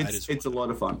 It's a lot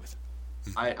of fun.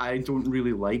 I don't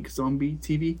really like zombie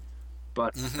TV,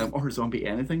 but or zombie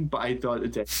anything, but I thought the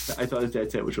Dead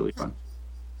Set was really fun.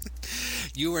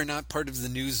 You are not part of the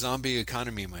new zombie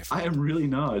economy, my friend. I am really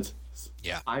not.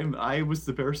 Yeah. I was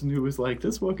the person who was like,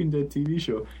 this Walking Dead TV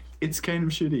show, it's kind of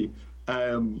shitty.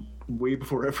 Way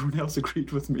before everyone else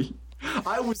agreed with me.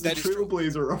 I was the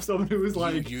trailblazer of someone who was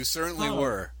like... You certainly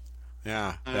were.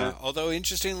 Yeah. Although,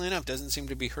 interestingly enough, doesn't seem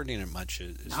to be hurting it much.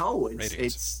 No,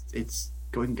 it's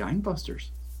going gangbusters.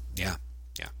 Yeah.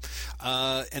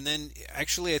 And then,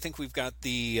 actually, I think we've got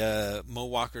the Mo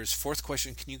Walker's fourth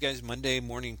question. Can you guys Monday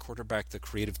morning quarterback the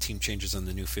creative team changes on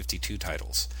the new 52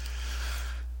 titles?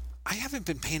 I haven't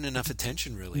been paying enough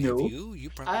attention, really. No. Have you? You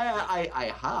probably.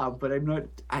 I have, but I'm not.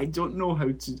 I don't know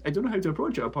how to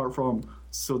approach it apart from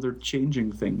so they're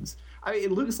changing things.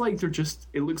 It looks like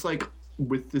It looks like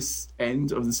with this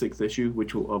end of the 6th issue,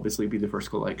 which will obviously be the first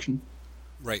collection.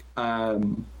 Right.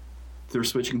 They're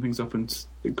switching things up in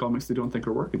comics they don't think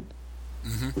are working.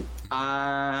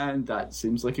 And that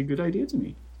seems like a good idea to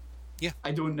me. Yeah.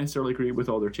 I don't necessarily agree with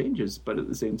all their changes, but at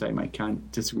the same time, I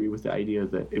can't disagree with the idea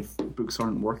that if books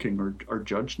aren't working or are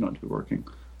judged not to be working,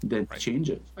 then change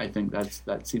it. I think that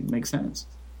makes sense.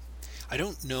 I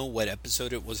don't know what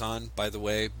episode it was on, by the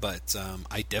way, but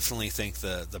I definitely think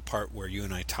the part where you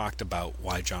and I talked about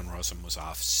why John Rossum was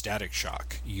off, Static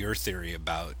Shock, your theory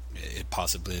about it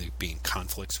possibly being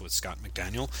conflicts with Scott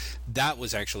McDaniel, that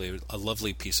was actually a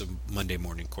lovely piece of Monday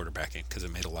morning quarterbacking because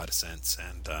it made a lot of sense.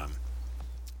 And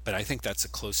but I think that's the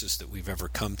closest that we've ever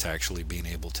come to actually being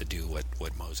able to do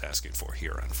what Mo's asking for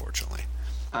here, unfortunately.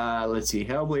 Let's see.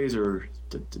 Hellblazer.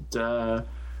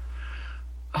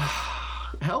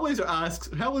 Hellblazer asks,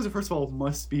 Hellblazer, first of all,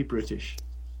 must be British.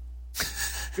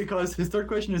 Because his third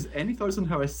question is, any thoughts on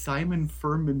how a Simon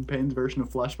Furman penned version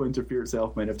of Flashpoint or Fear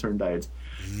itself might have turned out?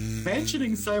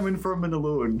 Mentioning Simon Furman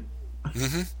alone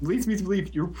leads me to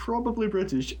believe you're probably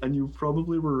British and you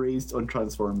probably were raised on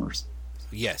Transformers.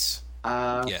 Yes.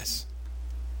 Yes.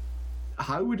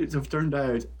 How would it have turned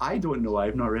out? I don't know.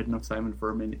 I've not read enough Simon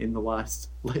Furman in the last,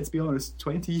 let's be honest,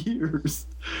 20 years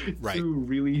to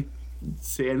really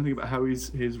say anything about how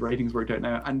his writing's worked out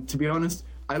now. And to be honest,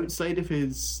 outside of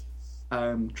his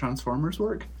Transformers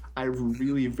work, I have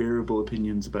really variable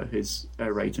opinions about his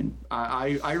writing.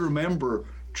 I remember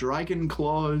Dragon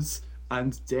Claws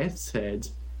and Death's Head,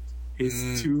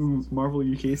 his two Marvel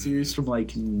UK series from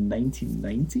like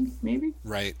 1990, maybe?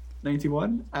 Right.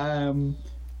 91,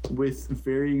 with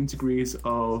varying degrees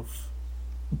of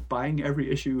buying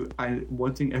every issue and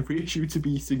wanting every issue to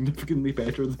be significantly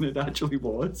better than it actually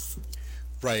was.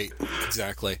 Right,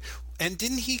 exactly. And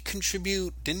didn't he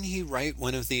write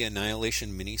one of the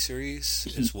Annihilation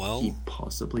miniseries as well? He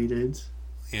possibly did.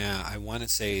 Yeah, I want to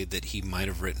say that he might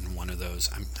have written one of those.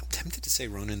 I'm tempted to say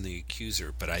Ronan the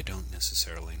Accuser, but I don't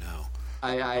necessarily know.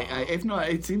 If not,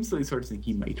 it seems like the sort of thing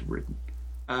he might have written.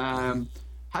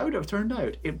 How would it have turned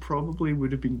out? It probably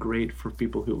would have been great for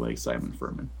people who like Simon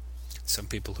Furman. Some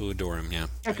people who adore him, yeah.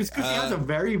 Yeah, because he has a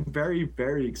very, very,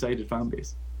 very excited fan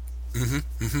base.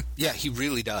 Yeah, he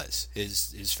really does.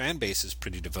 His fan base is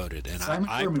pretty devoted, and Simon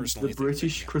I Furman, personally the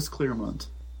British Chris Claremont.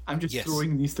 I'm just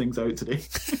throwing these things out today.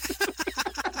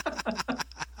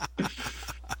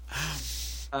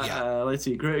 Let's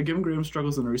see. Given Graham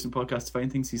struggles on a recent podcast to find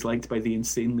things he's liked by the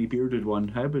insanely bearded one,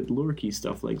 how about lower key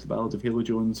stuff like the Ballad of Halo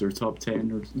Jones or Top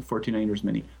 10 or 49ers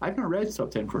Mini? I've not read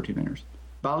Top 10 49ers.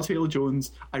 Ballad of Halo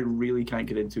Jones, I really can't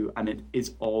get into, and it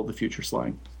is all the future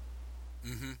slang.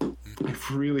 I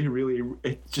really,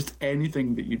 just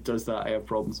anything that does that, I have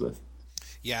problems with.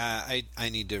 Yeah, I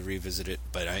need to revisit it,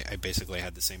 but I basically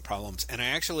had the same problems. And I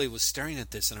actually was staring at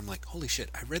this, and I'm like, holy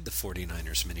shit, I read the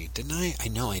 49ers Mini, didn't I? I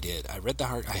know I did. I had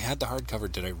the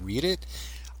hardcover. Did I read it?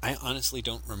 I honestly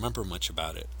don't remember much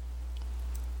about it.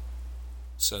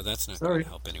 So that's not going to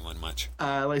help anyone much.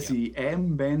 Let's see.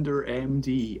 M. Bender,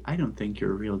 MD. I don't think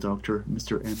you're a real doctor,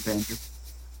 Mr. M. Bender.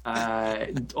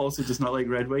 Also does not like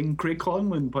Red Wing. Craig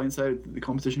Conlon points out that the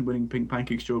competition-winning Pink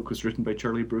Pancakes joke was written by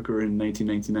Charlie Brooker in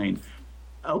 1999.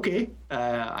 Okay,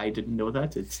 I didn't know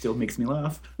that. It still makes me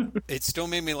laugh. It still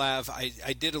made me laugh.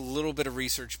 I did a little bit of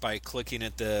research by clicking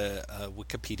at the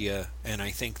Wikipedia, and I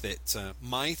think that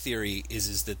my theory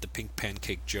is that the Pink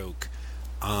Pancake joke,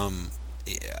 I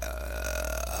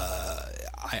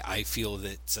feel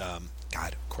that,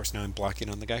 God, of course now I'm blocking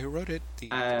on the guy who wrote it, the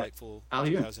delightful Al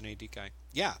 2000 AD guy.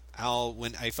 Yeah, Al,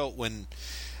 when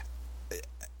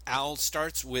Al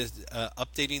starts with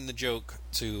updating the joke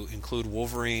to include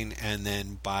Wolverine, and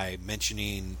then by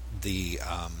mentioning the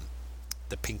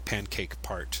Pink Pancake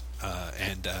part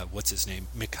and what's his name,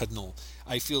 Mick Hucknall.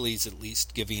 I feel he's at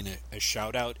least giving a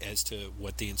shout out as to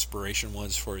what the inspiration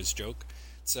was for his joke.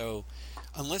 So,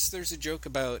 unless there's a joke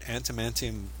about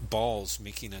adamantium balls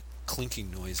making a clinking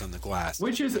noise on the glass,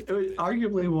 which is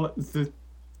arguably what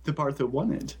the part that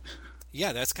won it.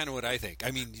 Yeah, that's kind of what I think.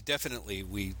 I mean, definitely,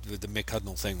 the Mick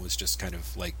Hucknall thing was just kind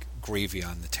of like gravy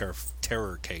on the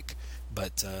terror cake.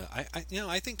 But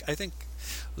I think,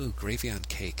 ooh, gravy on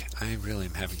cake. I really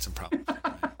am having some problems.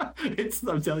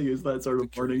 I'm telling you, it's that sort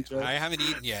of morning joke. I haven't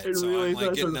eaten yet, so really I'm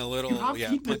like getting a little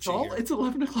eaten at all? It's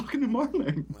 11 o'clock in the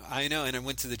morning. I know, and I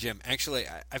went to the gym. Actually,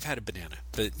 I've had a banana,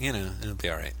 but it'll be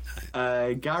all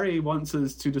right. Gary wants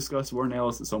us to discuss Warren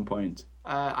Ellis at some point.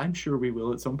 I'm sure we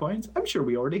will at some point. I'm sure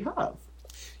we already have.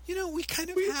 We kind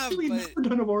of have. We've never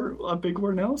done a big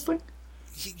Warren Ellis thing.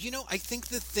 I think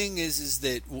the thing is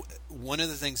that one of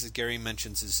the things that Gary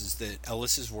mentions is that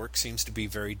Ellis's work seems to be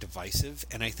very divisive,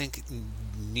 and I think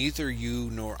neither you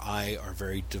nor I are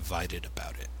very divided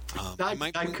about it. I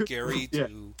might point Gary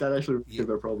to... that actually could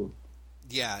be a problem.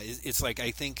 Yeah, it's like,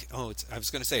 I think... I was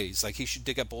going to say, it's like he should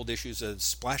dig up old issues of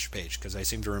Splash Page, because I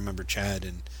seem to remember Chad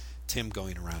and Tim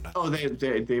going around on it.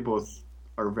 They both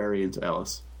are very into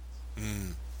Ellis.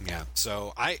 Yeah,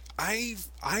 so I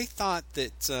thought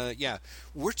that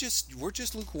we're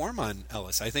just lukewarm on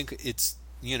Ellis. I think it's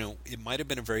it might have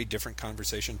been a very different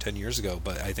conversation 10 years ago,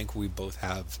 but I think we both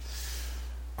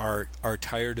are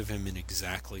tired of him in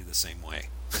exactly the same way.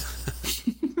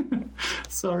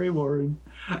 Sorry, Warren.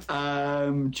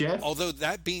 Jeff. Although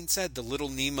that being said, the Little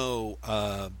Nemo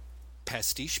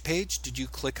pastiche page, did you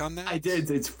click on that? I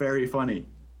did. It's very funny.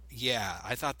 Yeah,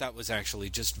 I thought that was actually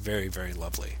just very, very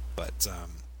lovely. But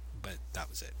that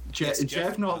was it.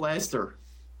 Jeff Not Lester,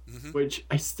 which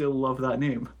I still love that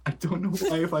name. I don't know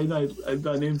why I find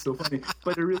that name so funny,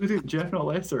 but I really do. Jeff Not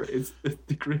Lester is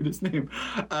the greatest name.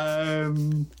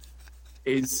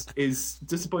 Is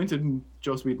disappointed in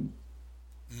Joss Whedon,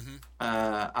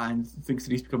 and thinks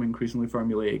that he's becoming increasingly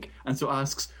formulaic, and so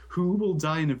asks who will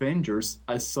die in Avengers,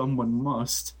 as someone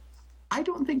must. I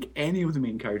don't think any of the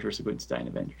main characters are going to die in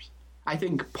Avengers. I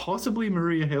think possibly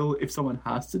Maria Hill if someone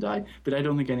has to die, but I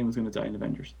don't think anyone's going to die in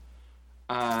Avengers.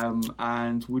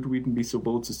 And would Whedon be so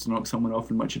bold as to knock someone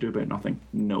off in Much Ado About Nothing?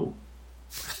 No.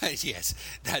 Yes,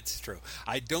 that's true.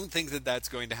 I don't think that that's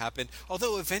going to happen.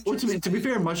 Although Avengers... Well, to be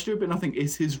fair, Much Ado About Nothing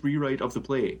is his rewrite of the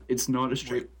play. It's not a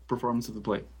straight performance of the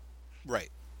play.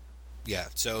 Right. Yeah,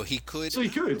 so he could. So he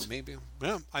could. Maybe.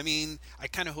 Well, I mean, I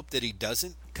kind of hope that he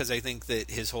doesn't, because I think that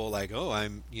his whole,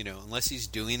 unless he's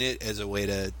doing it as a way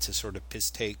to sort of piss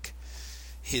take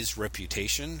his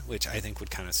reputation, which I think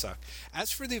would kind of suck. As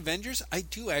for the Avengers, I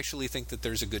do actually think that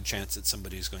there's a good chance that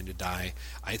somebody's going to die.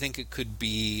 I think it could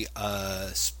be a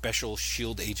special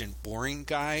S.H.I.E.L.D. agent boring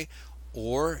guy,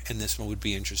 or, and this one would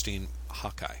be interesting,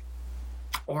 Hawkeye.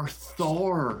 Or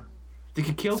Thor. They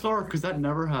could kill Thor, because that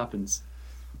never happens.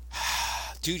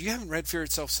 Dude, you haven't read Fear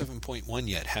Itself 7.1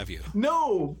 yet, have you?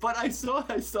 No, but I saw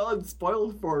it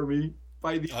spoiled for me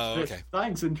by the internet. Okay.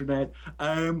 Thanks, internet.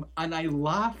 And I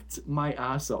laughed my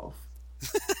ass off.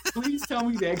 Please tell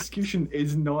me the execution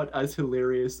is not as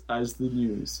hilarious as the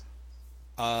news.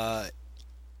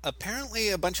 Apparently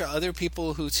a bunch of other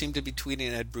people who seem to be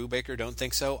tweeting Ed Brubaker don't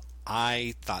think so.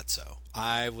 I thought so.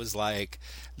 I was like,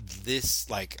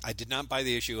 I did not buy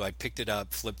the issue. I picked it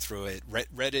up, flipped through it,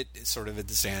 read it sort of at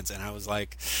the stands, and I was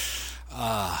like,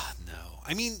 no.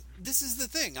 I mean, this is the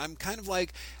thing. I'm kind of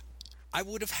like, I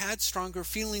would have had stronger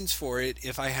feelings for it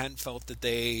if I hadn't felt that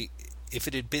if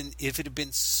it had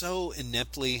been so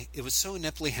ineptly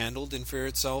handled in Fear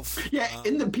Itself. Yeah,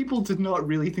 and the people did not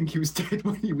really think he was dead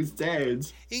when he was dead.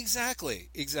 Exactly.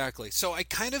 So I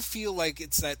kind of feel like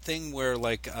it's that thing where,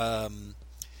 like, a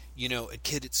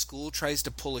kid at school tries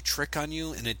to pull a trick on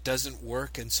you and it doesn't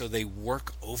work, and so they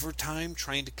work overtime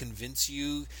trying to convince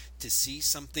you to see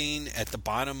something at the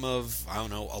bottom of, I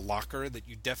don't know, a locker that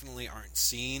you definitely aren't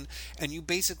seeing, and you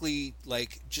basically,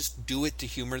 like, just do it to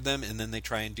humor them, and then they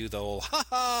try and do the whole,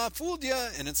 ha-ha, fooled ya,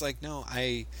 and it's like, no,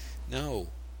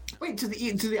 Wait, do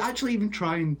they actually even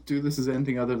try and do this as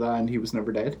anything other than he was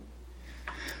never dead?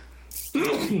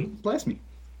 Bless me.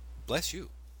 Bless you.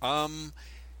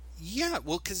 Yeah,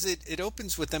 well, because it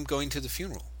opens with them going to the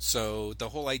funeral. So the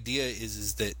whole idea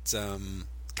is that,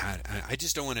 God, I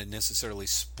just don't want to necessarily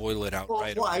spoil it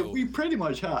outright. Well, we pretty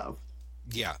much have.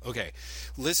 Yeah, okay.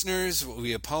 Listeners,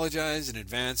 we apologize in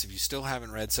advance. If you still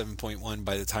haven't read 7.1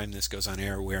 by the time this goes on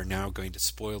air, we are now going to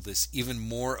spoil this even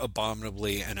more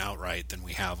abominably and outright than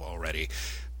we have already.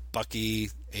 Bucky,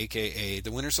 a.k.a.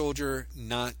 the Winter Soldier,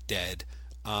 not dead.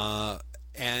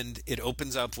 And it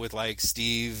opens up with, like,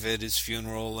 Steve at his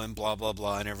funeral and blah, blah,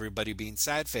 blah, and everybody being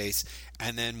sad face.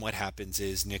 And then what happens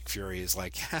is Nick Fury is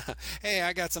like, hey,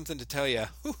 I got something to tell you.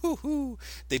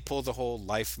 They pull the whole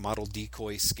life model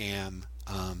decoy scam.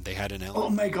 They had an element. Oh,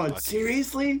 my God. Bucky.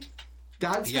 Seriously?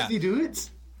 That's how they do it?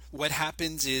 What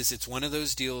happens is it's one of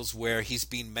those deals where his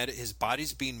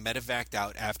body's being medevaced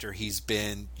out after he's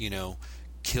been,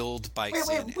 killed by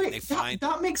sin. Wait.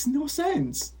 That makes no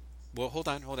sense. Well, hold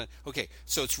on. Okay,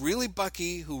 so it's really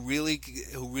Bucky who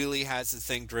really has the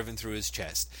thing driven through his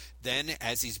chest. Then,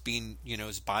 as he's being,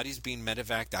 his body's being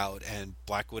medevaced out, and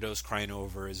Black Widow's crying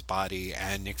over his body,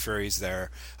 and Nick Fury's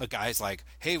there. A guy's like,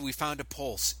 "Hey, we found a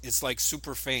pulse. It's like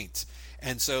super faint,"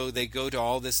 and so they go to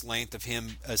all this length of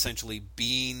him essentially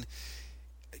being,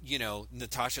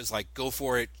 Natasha's like, "Go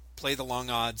for it. Play the long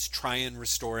odds, try and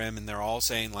restore him," and they're all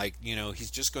saying, like,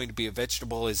 he's just going to be a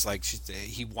vegetable. Is like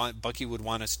Bucky would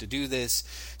want us to do this.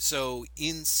 So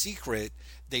in secret,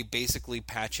 they basically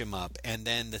patch him up. And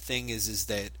then the thing is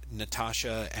that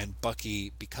Natasha and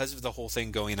Bucky, because of the whole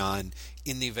thing going on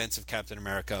in the events of Captain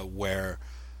America, where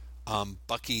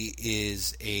Bucky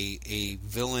is a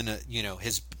villain,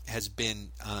 has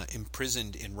been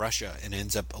imprisoned in Russia and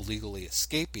ends up illegally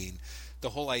escaping.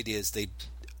 The whole idea is they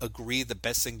agree the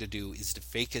best thing to do is to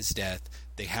fake his death.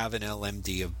 They have an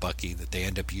LMD of Bucky that they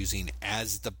end up using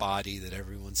as the body that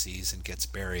everyone sees and gets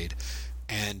buried.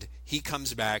 And he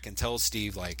comes back and tells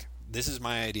Steve, like, this is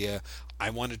my idea.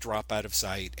 I want to drop out of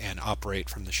sight and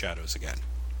operate from the shadows again.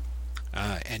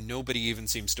 And nobody even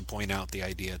seems to point out the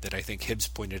idea that I think Hibbs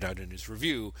pointed out in his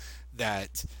review,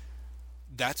 that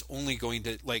that's only going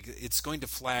to, it's going to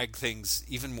flag things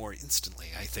even more instantly,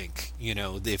 I think.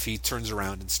 If he turns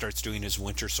around and starts doing his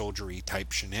Winter Soldier-y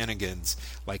type shenanigans,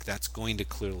 that's going to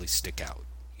clearly stick out.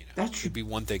 That should be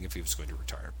one thing if he was going to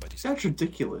retire, but that's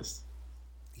ridiculous.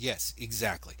 Yes,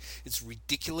 exactly. It's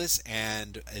ridiculous,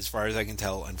 and as far as I can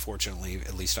tell, unfortunately,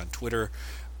 at least on Twitter,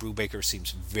 Brubaker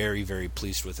seems very, very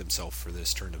pleased with himself for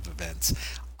this turn of events.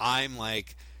 I'm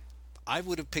like, I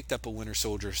would have picked up a Winter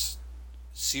Soldier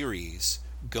series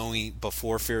going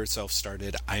before Fear Itself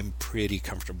started. I'm pretty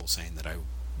comfortable saying that I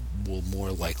will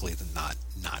more likely than not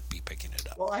be picking it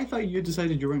up. Well, I thought you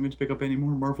decided you weren't going to pick up any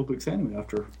more Marvel books anyway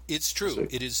after. It's true.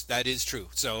 That is true.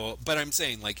 So, but I'm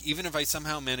saying, even if I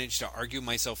somehow manage to argue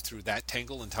myself through that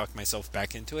tangle and talk myself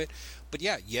back into it. But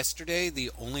yeah, yesterday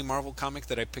the only Marvel comic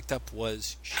that I picked up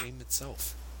was Shame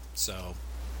Itself. So,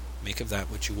 make of that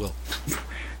what you will.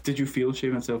 Did you feel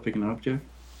Shame Itself picking it up, Jeff?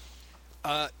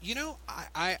 I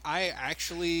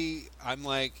actually, I'm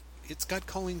like, it's got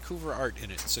Colleen Coover art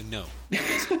in it, so no.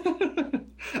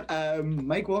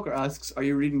 Mike Walker asks, are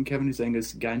you reading Kevin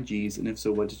Huizenga's Ganges, and if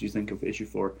so, what did you think of issue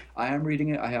 4? I am reading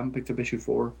it. I haven't picked up issue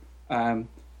 4,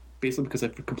 basically because I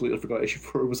completely forgot issue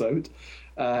 4 was out.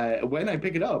 When I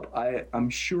pick it up, I'm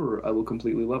sure I will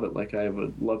completely love it, like I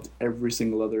have loved every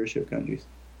single other issue of Ganges.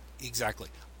 Exactly.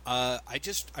 I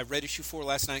read issue 4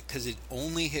 last night because it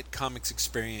only hit Comics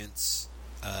Experience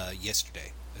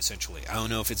yesterday, essentially. I don't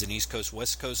know if it's an East Coast,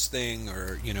 West Coast thing,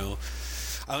 or,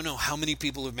 I don't know how many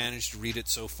people have managed to read it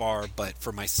so far, but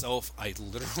for myself, I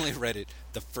literally read it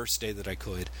the first day that I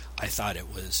could. I thought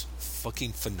it was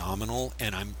fucking phenomenal,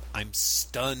 and I'm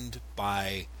stunned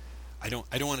by... I don't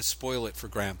want to spoil it for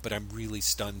Graham, but I'm really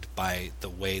stunned by the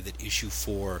way that issue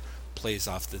 4 plays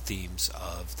off the themes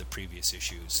of the previous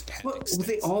issues. Well,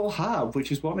 they all have,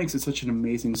 which is what makes it such an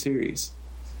amazing series.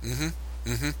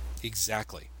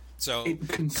 Exactly. So it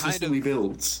consistently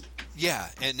builds. Yeah,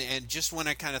 and just when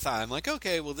I kind of thought, I'm like,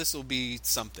 okay, well, this will be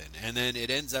something, and then it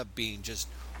ends up being just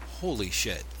holy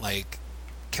shit. Like,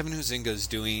 Kevin Huizenga's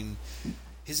doing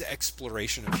his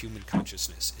exploration of human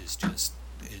consciousness is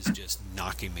just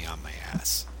knocking me on my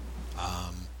ass.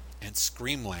 And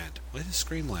Screamland. What is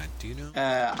Screamland? Do you know?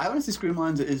 I want to say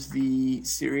Screamland is the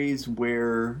series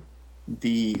where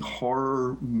the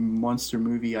horror monster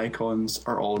movie icons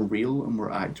are all real and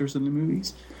were actors in the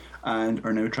movies and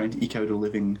are now trying to eke out a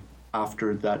living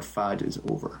after that fad is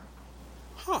over.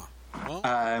 Huh. Well,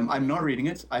 I'm not reading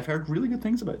it. I've heard really good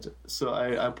things about it, so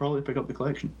I'll probably pick up the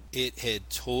collection. It had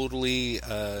totally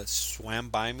swam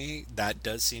by me. That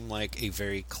does seem like a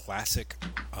very classic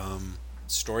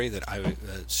story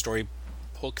story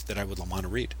hook that I would want to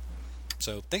read.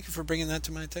 So thank you for bringing that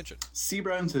to my attention. C.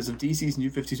 Brown says, of DC's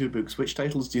New 52 books, which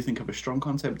titles do you think have a strong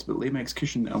concept but lame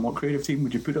execution, and what creative team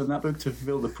would you put on that book to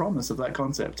fulfill the promise of that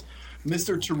concept?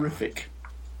 Mr. Terrific.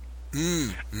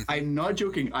 I'm not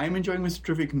joking. I'm enjoying Mr.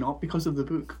 Terrific not because of the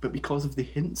book, but because of the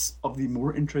hints of the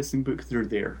more interesting book that are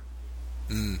there.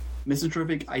 Mr.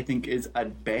 Terrific, I think, is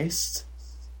at best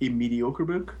a mediocre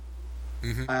book,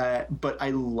 but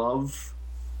I love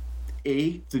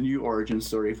A, the new origin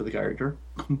story for the character,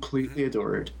 completely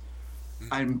adore it,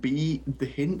 and B, the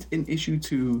hint in issue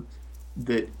 2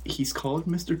 that he's called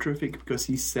Mr. Terrific because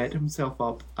he set himself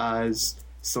up as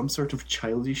some sort of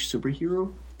childish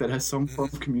superhero that has some form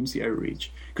of community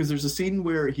outreach. Because there's a scene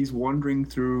where he's wandering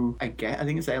through, I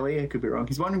think it's LA, I could be wrong,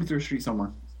 he's wandering through a street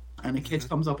somewhere, and a kid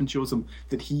comes up and shows him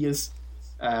that he is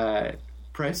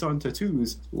press-on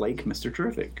tattoos like Mr.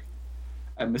 Terrific.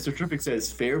 And Mr. Terrific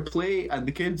says, fair play, and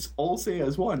the kids all say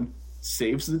as one,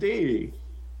 saves the day.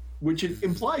 Which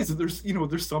implies that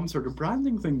there's some sort of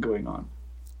branding thing going on.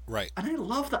 Right. And I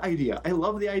love the idea. I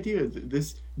love the idea that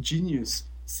this genius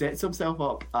sets himself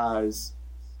up as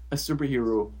a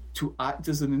superhero to act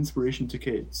as an inspiration to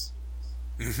kids.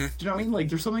 Do you know what I mean? Like,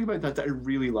 there's something about that I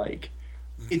really like.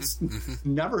 It's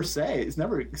never said, it's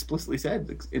never explicitly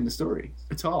said in the story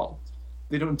at all.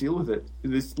 They don't deal with it.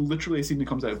 There's literally a scene that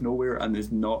comes out of nowhere and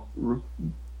is not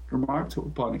remarked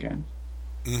upon again.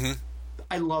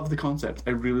 I love the concept.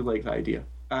 I really like the idea.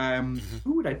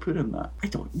 Who would I put in that? I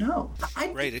don't know.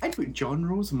 I'd put John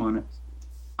Rosen on it.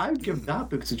 I would give that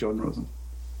book to John Rosen.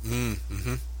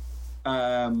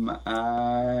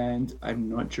 And I'm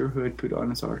not sure who I'd put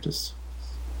on as artist.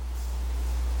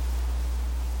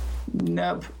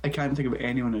 Nope. I can't think of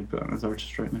anyone I'd put on as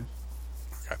artist right now.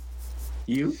 Okay.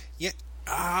 You? Yeah.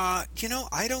 I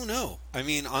don't know. I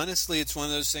mean, honestly, it's one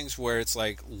of those things where it's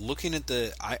like looking at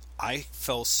I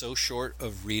fell so short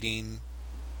of reading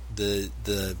the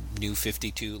new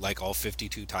 52, like all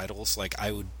 52 titles. Like,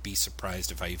 I would be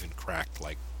surprised if I even cracked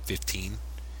like 15,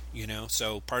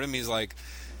 So part of me is like,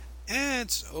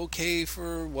 it's okay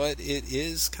for what it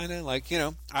is, kind of like,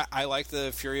 I like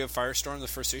the Fury of Firestorm, the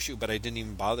first issue, but I didn't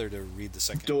even bother to read the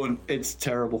second. Don't. It's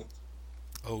terrible.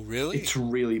 Oh, really? It's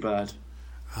really bad.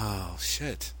 Oh,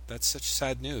 shit. That's such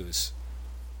sad news.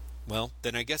 Well,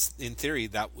 then I guess in theory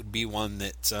that would be one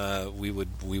that we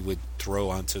would throw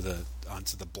onto the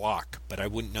block, but I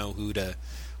wouldn't know who to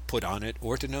put on it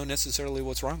or to know necessarily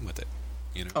what's wrong with it.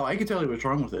 Oh, I can tell you what's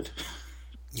wrong with it.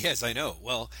 Yes, I know.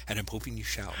 Well, and I'm hoping you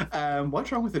shall.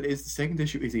 What's wrong with it is the second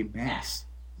issue is a mess.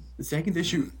 The second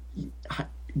issue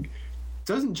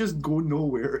doesn't just go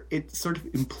nowhere; it sort of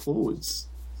implodes.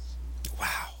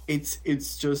 Wow. It's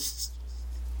just.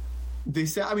 They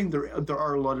say, I mean, there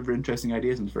are a lot of interesting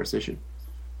ideas in the first issue,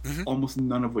 almost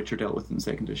none of which are dealt with in the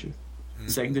second issue.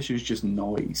 The second issue is just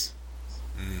noise.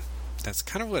 That's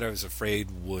kind of what I was afraid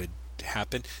would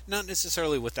happen. Not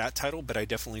necessarily with that title, but I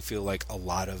definitely feel like a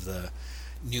lot of the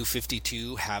new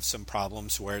 52 have some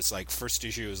problems where it's like first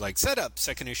issue is like set up,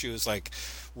 second issue is like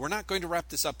we're not going to wrap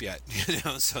this up yet,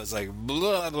 So it's like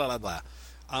blah blah blah blah.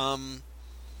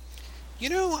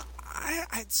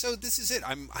 So this is it.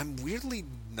 I'm weirdly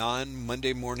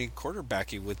non-Monday morning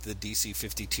quarterbacky with the DC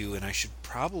 52, and I should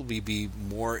probably be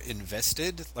more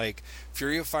invested. Like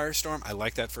Fury of Firestorm, I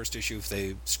like that first issue. If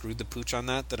they screwed the pooch on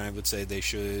that, then I would say they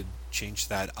should change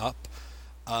that up.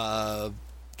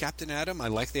 Captain Atom, I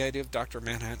like the idea of Dr.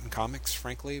 Manhattan Comics,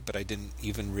 frankly, but I didn't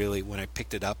even really, when I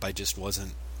picked it up, I just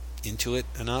wasn't into it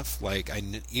enough. Like I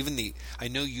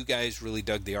know you guys really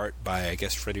dug the art by, I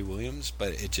guess, Freddie Williams,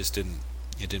 but it just didn't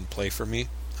play for me.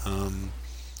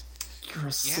 You're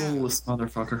a soulless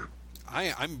motherfucker.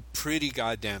 I'm pretty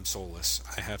goddamn soulless,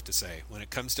 I have to say. When it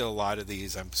comes to a lot of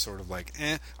these, I'm sort of like,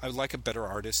 I would like a better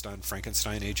artist on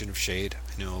Frankenstein, Agent of Shade.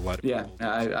 I know a lot of people.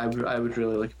 I would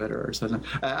really like a better artist.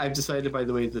 I've decided, by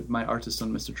the way, that my artist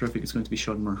on Mr. Terrific is going to be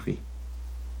Sean Murphy.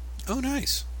 Oh,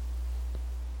 nice.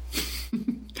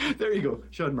 There you go,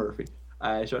 Sean Murphy.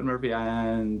 Sean Murphy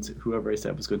and whoever I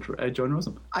said was going to John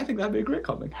Rosen. I think that'd be a great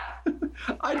comic.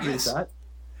 I'd read that.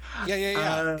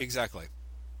 Yeah, exactly.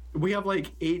 We have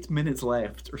like 8 minutes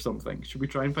left or something. Should we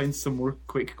try and find some more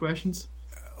quick questions?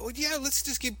 Yeah, let's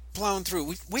just keep plowing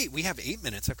through. We have 8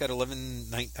 minutes. I've got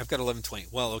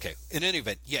 11:20. Well, okay. In any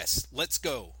event, yes, let's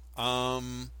go. A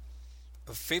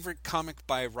favorite comic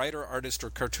by writer, artist, or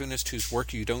cartoonist whose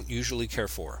work you don't usually care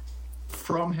for?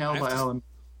 From Hell by Alan.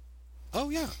 Oh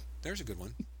yeah. There's a good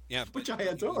one. Yeah, which I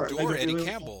adore. Eddie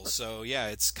Campbell, so yeah,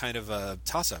 it's kind of a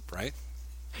toss-up, right?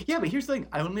 Yeah, but here's the thing: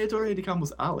 I only adore Eddie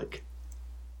Campbell's Alec.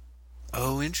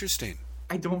 Oh, interesting.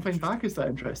 I don't find Bacchus that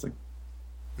interesting.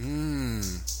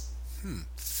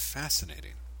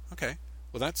 Fascinating. Okay,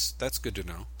 well that's good to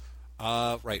know.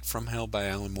 Right, From Hell by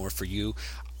Alan Moore for you.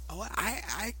 Oh,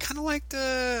 I kind of liked.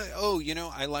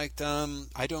 I liked.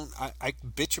 I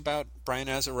bitch about Brian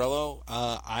Azzarello.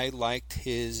 I liked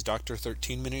his Dr.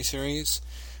 13 miniseries.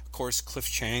 Of course, Cliff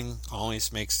Chiang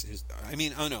always makes his.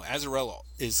 Azzarello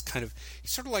is kind of.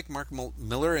 He's sort of like Mark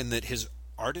Miller in that his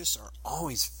artists are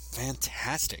always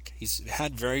fantastic. He's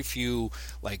had very few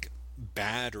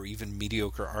bad or even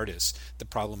mediocre artists. The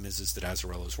problem is that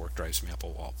Azzarello's work drives me up a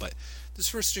wall. But this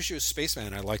first issue of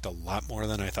Spaceman I liked a lot more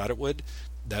than I thought it would.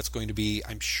 That's going to be,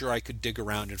 I'm sure I could dig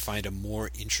around and find a more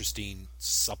interesting,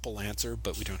 supple answer,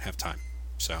 but we don't have time.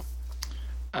 So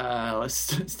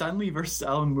Stan Lee versus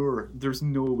Alan Moore. There's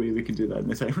no way we can do that in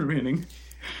the time remaining.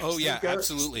 Oh, yeah,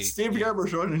 absolutely. Steve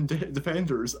Gerber's running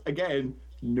Defenders. Again,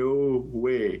 no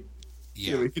way.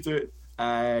 Yeah. We could do it.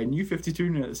 New 52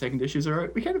 now that the second issues are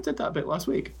out. We kind of did that a bit last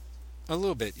week. A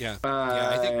little bit, yeah.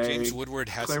 I think James Woodward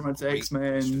has Claremont's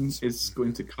X-Men is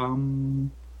going to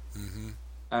come.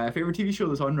 Favorite TV show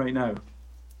that's on right now?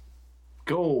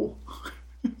 Go.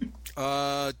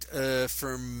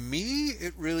 For me,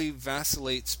 it really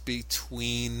vacillates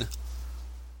between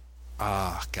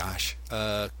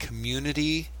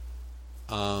Community.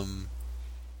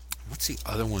 What's the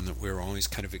other one that we're always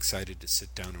kind of excited to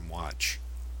sit down and watch?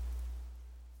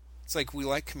 It's like we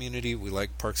like Community, we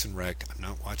like Parks and Rec. I'm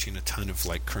not watching a ton of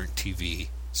current TV,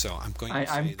 so I'm going to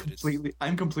say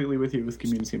I'm completely with you with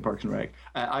Community and Parks and Rec.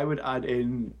 I would add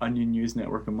in Onion News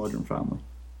Network and Modern Family.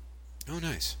 Oh,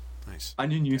 nice.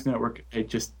 Onion News Network, it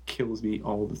just kills me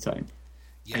all the time.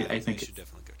 Yeah, I think you should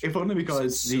definitely go check if only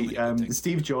because so the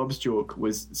Steve Jobs joke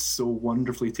was so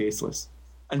wonderfully tasteless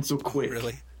and so quick. Oh,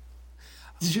 really?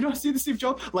 Did you not see the Steve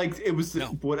Jobs? It was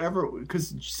whatever,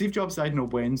 because Steve Jobs died on a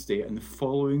Wednesday, and the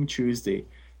following Tuesday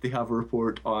they have a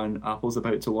report on Apple's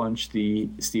about to launch the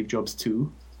Steve Jobs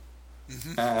 2.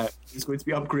 He's going to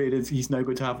be upgraded. He's now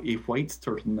going to have a white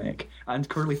turtleneck and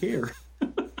curly hair.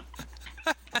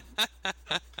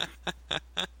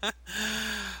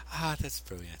 That's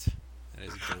brilliant. That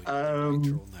is brilliant. The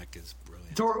turtleneck is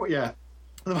brilliant.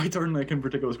 The white turtleneck in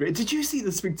particular was great. Did you see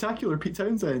the spectacular Pete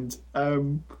Townsend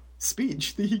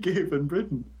speech that he gave in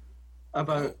Britain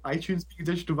about iTunes being a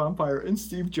digital vampire and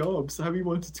Steve Jobs, how he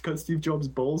wanted to cut Steve Jobs'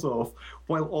 balls off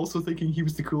while also thinking he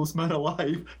was the coolest man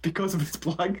alive because of his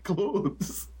black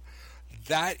clothes?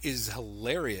 That is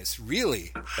hilarious.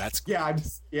 Really? That's great.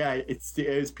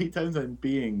 It's Pete Townsend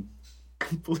being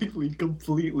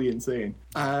completely insane.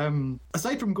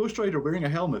 Aside from Ghost Rider wearing a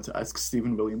helmet, asks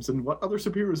Stephen Williamson, what other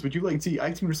superheroes would you like to see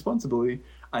acting responsibly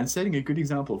and setting a good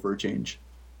example for a change?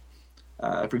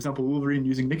 For example, Wolverine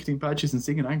using nicotine patches and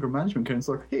seeing an anger management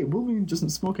counselor. Hey, Wolverine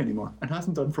doesn't smoke anymore and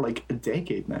hasn't done for a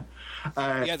decade now.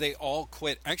 They all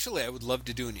quit. Actually, I would love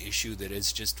to do an issue that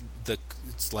is just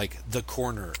it's like The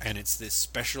Corner, and it's this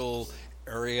special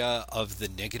area of the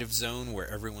negative zone where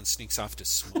everyone sneaks off to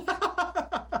smoke.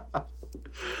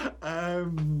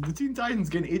 The Teen Titans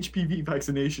getting HPV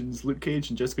vaccinations, Luke Cage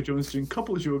and Jessica Jones doing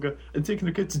couples yoga and taking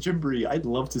their kids to Gymboree. I'd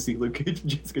love to see Luke Cage and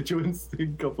Jessica Jones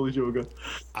doing couples yoga.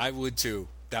 I would too.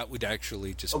 That would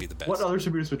actually just be the best. What other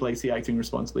superheroes would like to see acting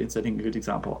responsibly and setting a good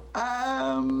example?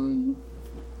 I'd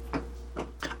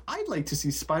like to see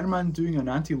Spider-Man doing an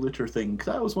anti-litter thing, because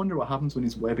I always wonder what happens when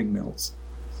his webbing melts.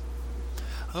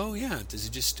 Oh yeah, does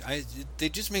it just? They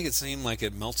just make it seem like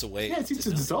it melts away. Yeah, it seems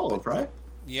to dissolve, right?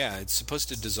 Yeah, it's supposed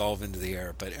to dissolve into the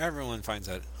air, but everyone finds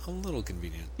that a little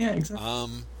convenient. Yeah, exactly.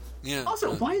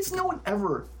 Also, why has no one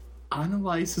ever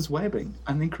analysed his webbing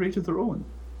and then created their own?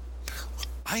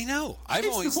 I know. I've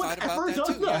always thought about that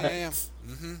too. Yeah.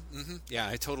 Yeah,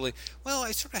 I totally. Well,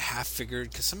 I sort of half figured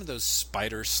because some of those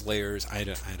spider slayers, I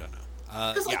don't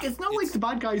know. Because it's not like the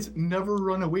bad guys never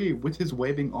run away with his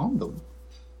webbing on them.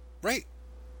 Right.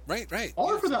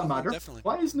 Or for that matter, definitely.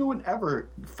 Why has no one ever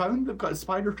found they've got a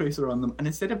spider tracer on them and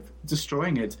instead of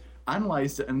destroying it,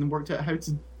 analysed it and then worked out how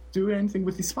to do anything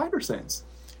with the spider sense?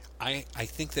 I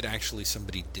think that actually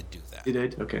somebody did do that. They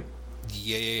did? Okay.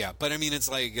 Yeah. But I mean, it's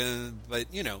like,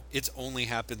 it's only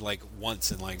happened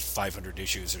once in 500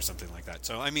 issues or something like that.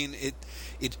 So I mean,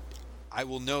 I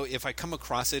will know if I come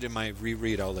across it in my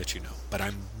reread. I'll let you know. But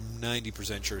I'm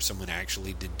 90% sure someone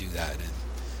actually did do that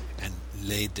and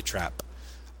laid the trap.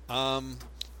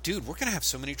 Dude, we're gonna have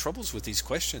so many troubles with these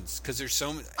questions because there's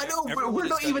so many. I know, but we're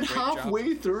not even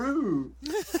halfway through.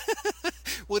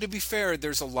 Well, to be fair,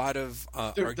 there's a lot of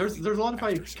there's a lot of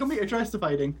fighting. Can we address the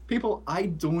fighting? People, I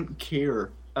don't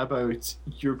care about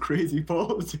your crazy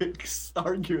politics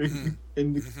arguing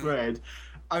in the thread.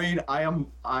 I mean,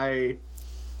 I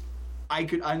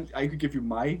could give you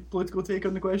my political take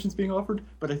on the questions being offered,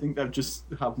 but I think that would just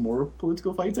have more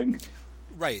political fighting.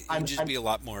 Right, it would just be a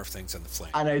lot more of things on the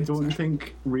flame. And I don't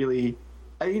think really.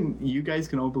 I mean, you guys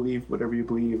can all believe whatever you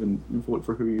believe and vote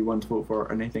for who you want to vote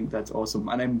for, and I think that's awesome.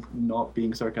 And I'm not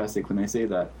being sarcastic when I say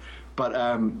that, but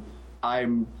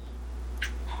I'm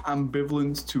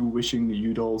ambivalent to wishing that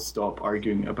you'd all stop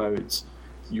arguing about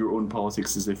your own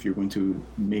politics as if you're going to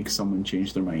make someone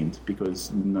change their mind,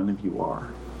 because none of you are.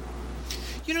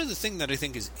 You know, the thing that I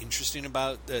think is interesting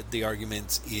about the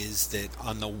arguments is that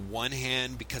on the one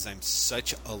hand, because I'm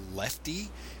such a lefty,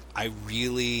 I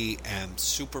really am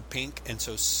super pink, and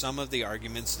so some of the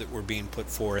arguments that were being put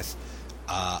forth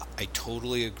I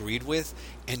totally agreed with,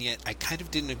 and yet I kind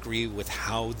of didn't agree with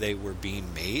how they were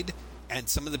being made. And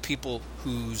some of the people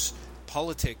whose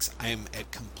politics I am at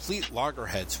complete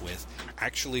loggerheads with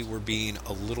actually were being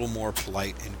a little more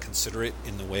polite and considerate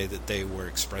in the way that they were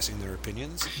expressing their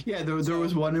opinions. Yeah, there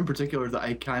was one in particular that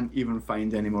I can't even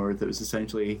find anymore that was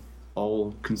essentially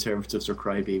all conservatives are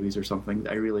crybabies or something.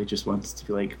 I really just wanted to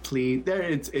be like, please. There,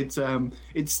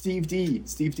 it's Steve D.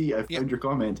 Steve D. I found your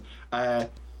comment.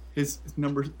 His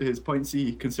point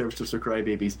C, conservatives are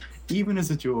crybabies. Even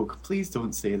as a joke, please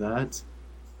don't say that.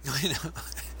 I know.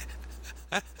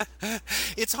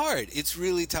 It's hard. It's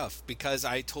really tough because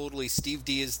Steve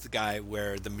D is the guy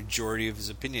where the majority of his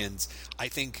opinions, I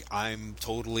think I'm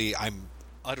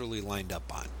utterly lined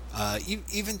up on.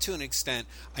 Even to an extent,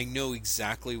 I know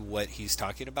exactly what he's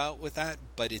talking about with that,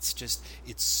 but it's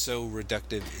so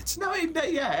reductive. It's no,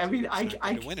 yeah. I mean, I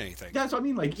to win anything. That's what I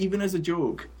mean. Like, even as a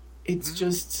joke, it's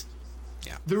just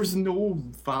there's no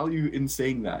value in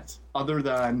saying that other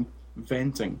than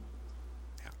venting.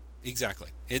 Yeah, exactly.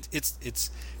 It's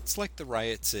like the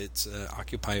riots at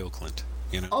Occupy Oakland.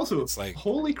 You know. Also, it's like,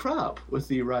 holy crap with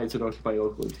the riots at Occupy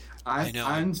Oakland. I know.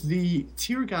 And the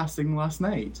tear gassing last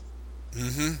night.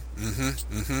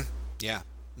 Yeah.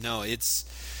 No, it's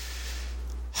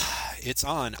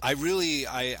on.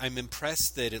 I'm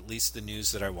impressed that at least the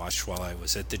news that I watched while I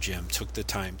was at the gym took the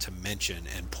time to mention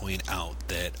and point out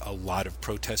that a lot of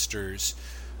protesters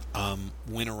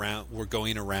were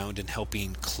going around and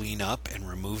helping clean up and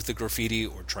remove the graffiti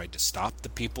or tried to stop the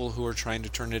people who were trying to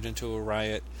turn it into a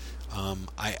riot.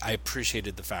 I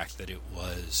appreciated the fact that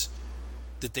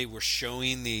that they were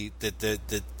showing that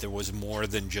there was more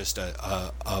than just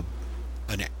a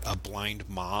blind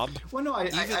mob. Well, no,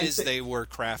 they were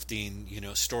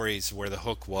crafting, stories where the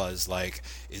hook was like,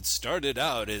 it started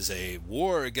out as a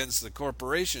war against the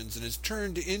corporations and has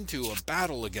turned into a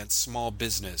battle against small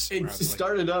business. It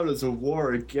started out as a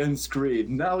war against greed.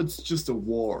 Now it's just a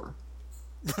war.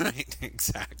 Right,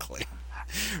 exactly.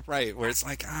 Right, where it's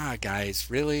like,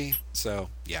 guys, really? So,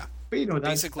 yeah. But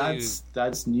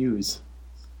that's news.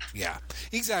 Yeah,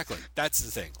 exactly. That's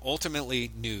the thing.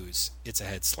 Ultimately, news. It's a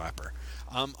head slapper.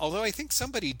 Although I think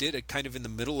somebody did kind of in the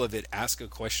middle of it ask a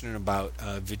question about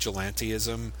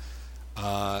vigilantism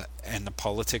and the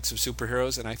politics of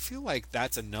superheroes, and I feel like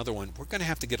that's another one. We're going to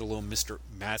have to get a little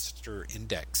Master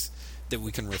Index that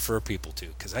we can refer people to,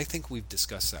 because I think we've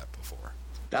discussed that before.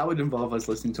 That would involve us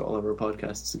listening to all of our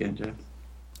podcasts again, Jeff.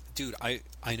 Dude, I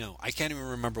know. I can't even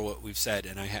remember what we've said,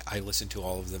 and I listened to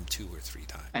all of them 2 or 3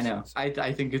 times. I know. So.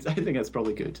 I think that's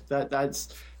probably good.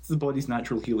 That's the body's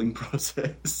natural healing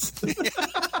process.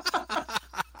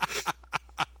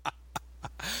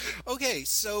 Okay,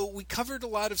 so we covered a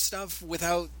lot of stuff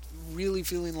without really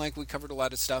feeling like we covered a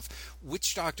lot of stuff.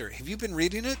 Witch Doctor, have you been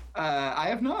reading it? I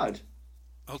have not.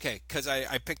 Okay, because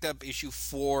I picked up issue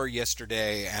 4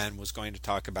 yesterday and was going to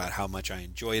talk about how much I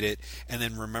enjoyed it, and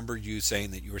then remember you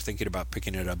saying that you were thinking about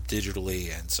picking it up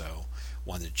digitally, and so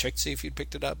wanted to check to see if you'd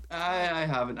picked it up. I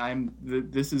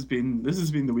haven't. This has been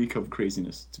the week of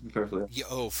craziness, to be perfectly honest. Yeah,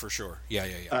 oh, for sure. Yeah.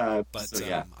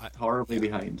 Horribly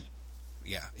behind.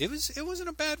 Yeah, it wasn't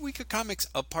a bad week of comics,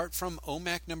 apart from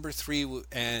OMAC number 3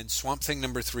 and Swamp Thing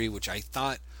number 3, which I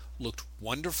thought looked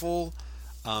wonderful.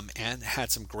 And had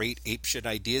some great apeshit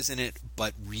ideas in it,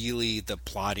 but really the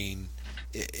plotting,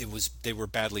 they were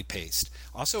badly paced.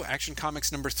 Also, Action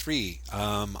Comics number 3.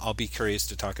 I'll be curious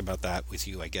to talk about that with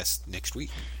you, I guess, next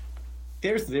week.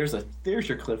 There's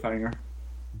your cliffhanger.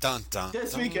 Dun dun.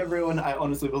 This week, everyone, I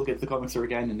honestly will get the comics store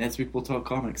again, and next week we'll talk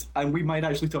comics, and we might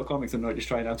actually talk comics and not just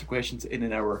try and answer questions in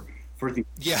an hour.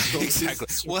 Yeah, exactly.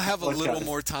 We'll have a little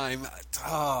more time.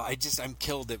 I'm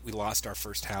killed that we lost our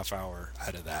first half hour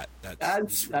out of that.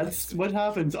 That's what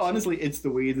happens. Honestly, it's the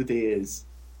way the day is.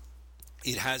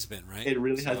 It has been, right? It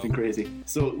really has been crazy.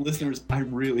 So, listeners,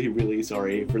 I'm really, really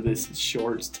sorry for this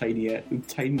short, tiny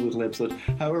little episode.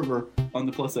 However, on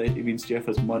the plus side, it means Jeff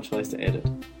has much less to edit.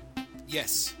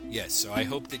 Yes. So I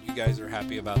hope that you guys are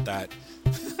happy about that.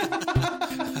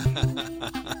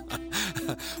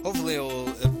 Hopefully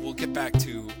we'll get back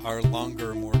to our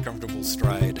longer, more comfortable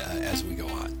stride as we go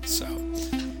on. So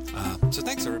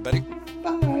thanks, everybody.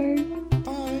 Bye.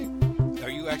 Are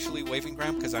you actually waving,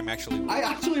 Graham? Because I'm actually waving. I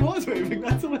actually was waving.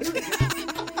 That's hilarious.